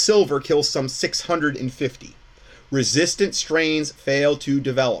 but silver kills some 650. Resistant strains fail to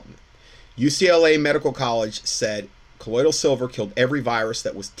develop. UCLA Medical College said colloidal silver killed every virus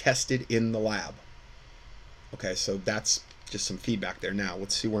that was tested in the lab. Okay, so that's just some feedback there. Now,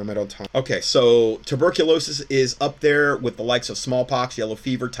 let's see where I'm at on time. Okay, so tuberculosis is up there with the likes of smallpox, yellow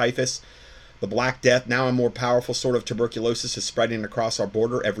fever, typhus, the Black Death. Now a more powerful sort of tuberculosis is spreading across our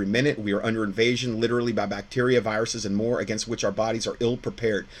border every minute. We are under invasion, literally by bacteria, viruses, and more, against which our bodies are ill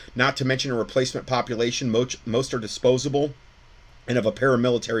prepared. Not to mention a replacement population. Most are disposable and of a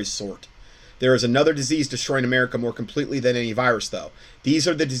paramilitary sort. There is another disease destroying America more completely than any virus, though. These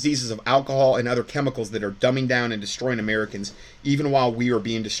are the diseases of alcohol and other chemicals that are dumbing down and destroying Americans, even while we are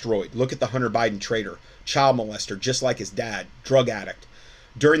being destroyed. Look at the Hunter Biden traitor, child molester, just like his dad, drug addict.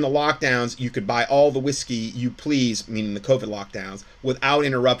 During the lockdowns, you could buy all the whiskey you please, meaning the COVID lockdowns, without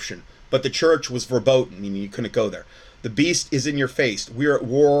interruption. But the church was verboten, meaning you couldn't go there. The beast is in your face. We are at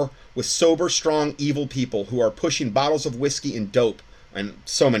war with sober, strong, evil people who are pushing bottles of whiskey and dope, and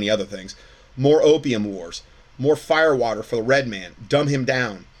so many other things. More opium wars, more firewater for the red man, dumb him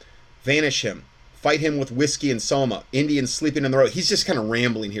down, vanish him, fight him with whiskey and soma, Indians sleeping in the road. He's just kind of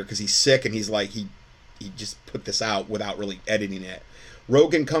rambling here because he's sick, and he's like, he just put this out without really editing it.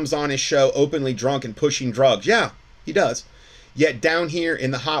 Rogan comes on his show openly drunk and pushing drugs. Yeah, he does. Yet down here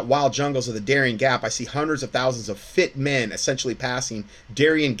in the hot, wild jungles of the Darien Gap, I see hundreds of thousands of fit men essentially passing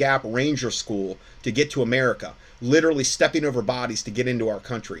Darien Gap Ranger School to get to America, literally stepping over bodies to get into our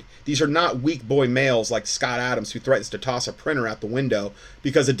country. These are not weak boy males like Scott Adams, who threatens to toss a printer out the window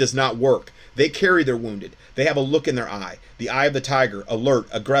because it does not work. They carry their wounded. They have a look in their eye, the eye of the tiger, alert,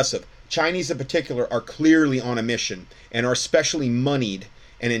 aggressive. Chinese in particular are clearly on a mission and are especially moneyed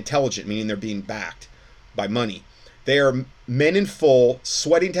and intelligent, meaning they're being backed by money. They are men in full,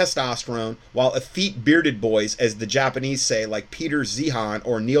 sweating testosterone, while effete bearded boys, as the Japanese say, like Peter Zehan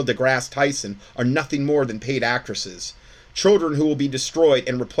or Neil deGrasse Tyson, are nothing more than paid actresses. Children who will be destroyed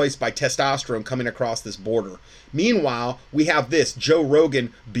and replaced by testosterone coming across this border. Meanwhile, we have this Joe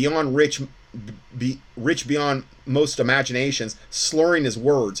Rogan, beyond rich beyond most imaginations, slurring his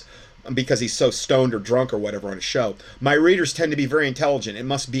words because he's so stoned or drunk or whatever on his show. My readers tend to be very intelligent.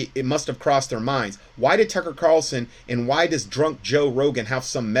 It must have crossed their minds. Why did Tucker Carlson and why does drunk Joe Rogan have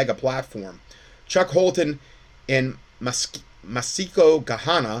some mega platform? Chuck Holton and Masiko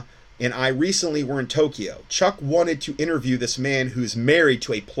Gahana and I recently were in Tokyo. Chuck wanted to interview this man who's married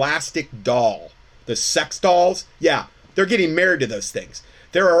to a plastic doll. The sex dolls? Yeah, they're getting married to those things.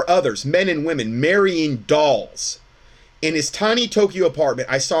 There are others, men and women, marrying dolls. In his tiny Tokyo apartment,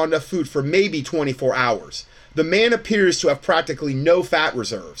 I saw enough food for maybe 24 hours. The man appears to have practically no fat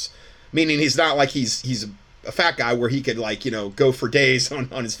reserves, meaning he's not like he's a fat guy where he could, like, you know, go for days on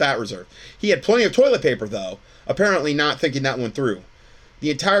his fat reserve. He had plenty of toilet paper, though, apparently not thinking that one through. The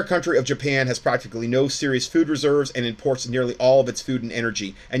entire country of Japan has practically no serious food reserves and imports nearly all of its food and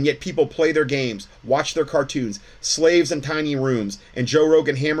energy, and yet people play their games, watch their cartoons, slaves in tiny rooms, and Joe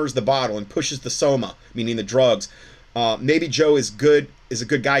Rogan hammers the bottle and pushes the soma, meaning the drugs. Maybe Joe is a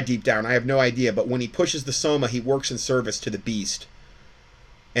good guy deep down. I have no idea. But when he pushes the soma, he works in service to the beast.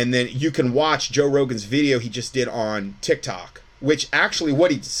 And then you can watch Joe Rogan's video he just did on TikTok, which actually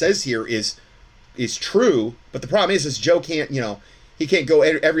what he says here is true. But the problem is Joe can't, he can't go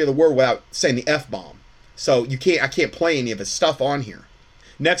every other word without saying the F-bomb. So I can't play any of his stuff on here.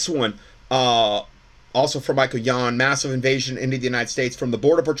 Next one, also from Michael Yan, massive invasion into the United States from the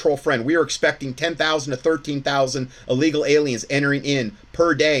Border Patrol friend. We are expecting 10,000 to 13,000 illegal aliens entering in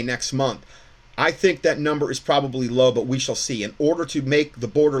per day next month. I think that number is probably low, but we shall see. In order to make the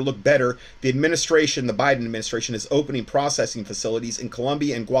border look better, the Biden administration, is opening processing facilities in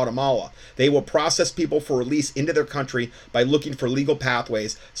Colombia and Guatemala. They will process people for release into their country by looking for legal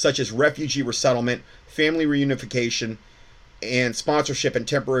pathways, such as refugee resettlement, family reunification, and sponsorship and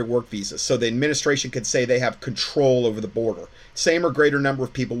temporary work visas, so the administration could say they have control over the border. Same or greater number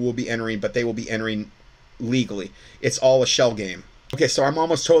of people will be entering, but they will be entering legally. It's all a shell game. Okay, so I'm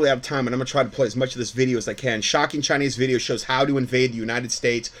almost totally out of time, and I'm going to try to play as much of this video as I can. Shocking Chinese video shows how to invade the United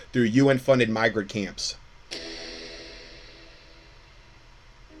States through UN-funded migrant camps.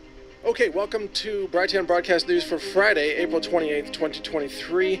 Okay, welcome to Brighteon Broadcast News for Friday, April 28th,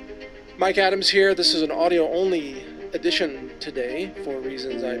 2023. Mike Adams here. This is an audio-only edition today for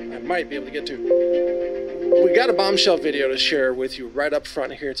reasons I might be able to get to. We got a bombshell video to share with you right up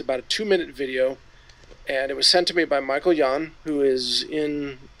front here. It's about a 2-minute video, and it was sent to me by Michael Yan, who is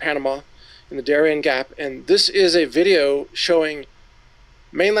in Panama in the Darien Gap, and this is a video showing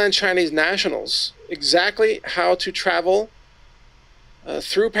mainland Chinese nationals exactly how to travel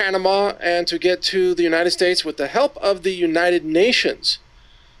through Panama and to get to the United States with the help of the United Nations.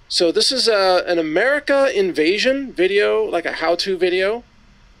 So this is an America invasion video, like a how-to video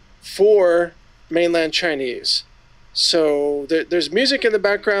for mainland Chinese. So there's music in the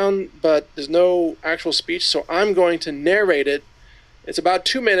background, but there's no actual speech. So I'm going to narrate it. It's about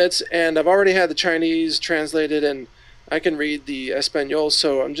 2 minutes, and I've already had the Chinese translated, and I can read the Espanol.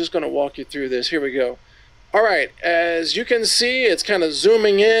 So I'm just going to walk you through this. Here we go. All right. As you can see, it's kind of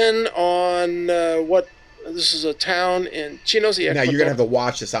zooming in on what this is, a town in Chinos y Ecuador. Now you're gonna have to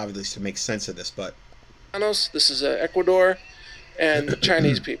watch this obviously to make sense of this, but This is Ecuador and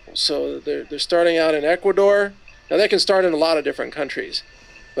Chinese people. So they're starting out in Ecuador. Now they can start in a lot of different countries,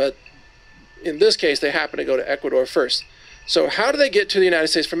 but in this case they happen to go to Ecuador first. So how do they get to the United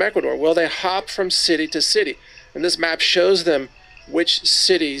States from Ecuador? Well, they hop from city to city, and this map shows them which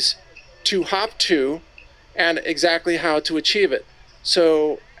cities to hop to and exactly how to achieve it.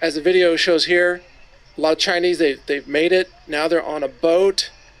 So as the video shows here, a lot of Chinese, they've made it. Now they're on a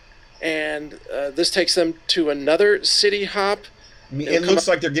boat, and this takes them to another city hop. I mean, it looks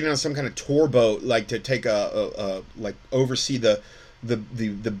like they're getting on some kind of tour boat, like to take like oversee the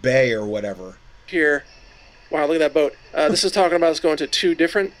bay or whatever. Here, wow, look at that boat. This is talking about us going to 2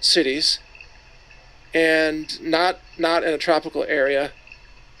 different cities, and not in a tropical area,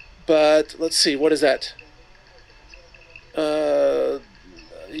 but let's see, what is that?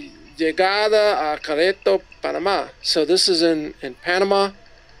 Llegada a Carreto, Panama. So this is in Panama.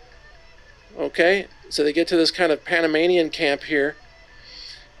 Okay, so they get to this kind of Panamanian camp here,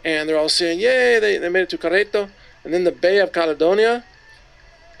 and they're all saying, yay, they made it to Carreto. And then the Bay of Caledonia,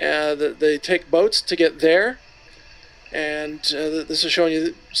 they take boats to get there, and this is showing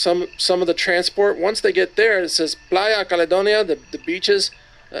you some of the transport. Once they get there, it says Playa Caledonia, the beaches,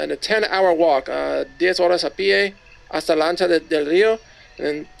 and a 10-hour walk, 10 horas a pie, hasta Lancha del Rio,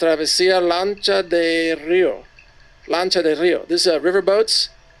 and Travesía Lancha de Rio. Lancha de Rio. This is riverboats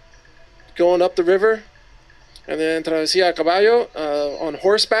going up the river, and then Travesía a Caballo on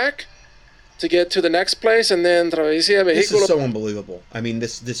horseback to get to the next place, and then Travesía Vehiculo. This is so unbelievable. I mean,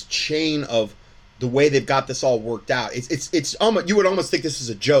 this chain of the way they've got this all worked out. It's almost, you would almost think this is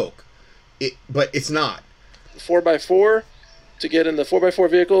a joke, but it's not. 4x4 to get in the 4x4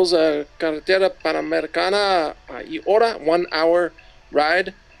 vehicles. Carretera Panamericana y Hora, 1 hour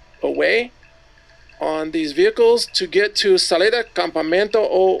ride away on these vehicles to get to Salida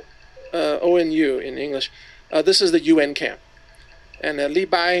Campamento ONU in English. This is the UN camp, and Li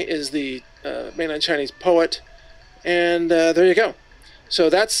Bai is the mainland Chinese poet, and there you go. So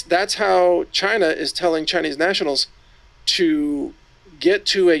that's how China is telling Chinese nationals to get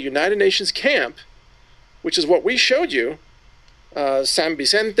to a United Nations camp, which is what we showed you. San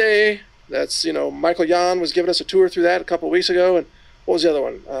Vicente, that's, Michael Yan was giving us a tour through that a couple of weeks ago, and what was the other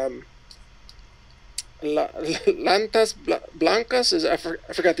one? Lantas Blancas, I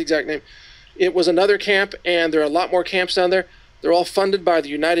forgot the exact name. It was another camp, and there are a lot more camps down there. They're all funded by the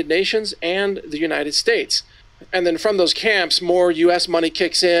United Nations and the United States. And then from those camps, more U.S. money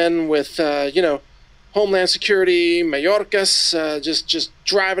kicks in with, Homeland Security, Mayorkas, just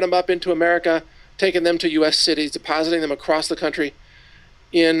driving them up into America, taking them to U.S. cities, depositing them across the country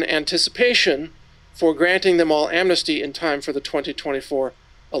in anticipation for granting them all amnesty in time for the 2024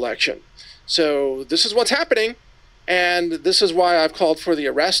 election. So this is what's happening, and this is why I've called for the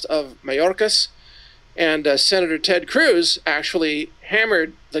arrest of Mayorkas. And Senator Ted Cruz actually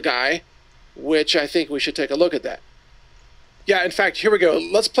hammered the guy, which I think we should take a look at that. Yeah, in fact, here we go.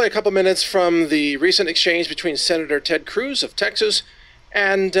 Let's play a couple minutes from the recent exchange between Senator Ted Cruz of Texas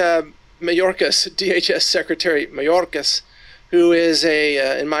and Mayorkas, DHS Secretary Mayorkas, who is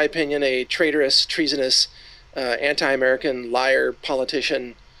in my opinion, a traitorous, treasonous, anti-American, liar,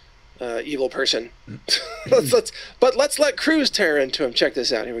 politician, evil person. Let's let Cruz tear into him. Check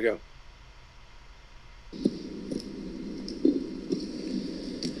this out. Here we go.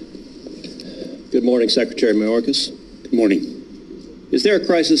 Good morning, Secretary Mayorkas. Good morning. Is there a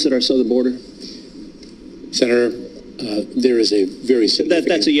crisis at our southern border? Senator, there is a very significant...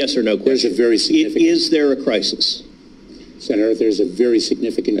 That's a yes or no question. There's a very significant... Is there a crisis? Senator, there's a very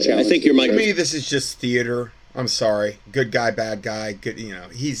significant challenge. I think your mic... To me, this is just theater. I'm sorry. Good guy, bad guy. Good,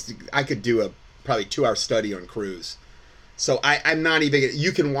 I could do a probably 2-hour study on Cruz. So I'm not even...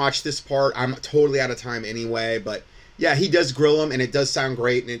 You can watch this part. I'm totally out of time anyway, but... Yeah, he does grill him, and it does sound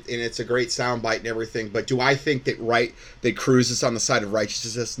great, and it's a great sound bite and everything. But do I think that Cruz is on the side of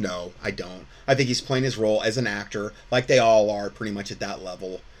righteousness? No, I don't. I think he's playing his role as an actor, like they all are, pretty much at that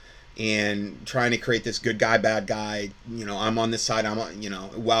level, and trying to create this good guy, bad guy. I'm on this side.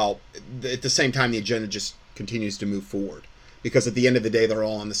 While at the same time the agenda just continues to move forward, because at the end of the day they're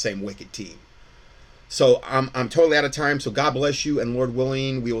all on the same wicked team. So I'm totally out of time. So God bless you, and Lord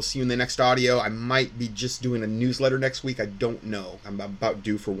willing, we will see you in the next audio. I might be just doing a newsletter next week. I don't know. I'm about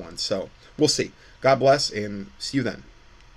due for one. So we'll see. God bless, and see you then.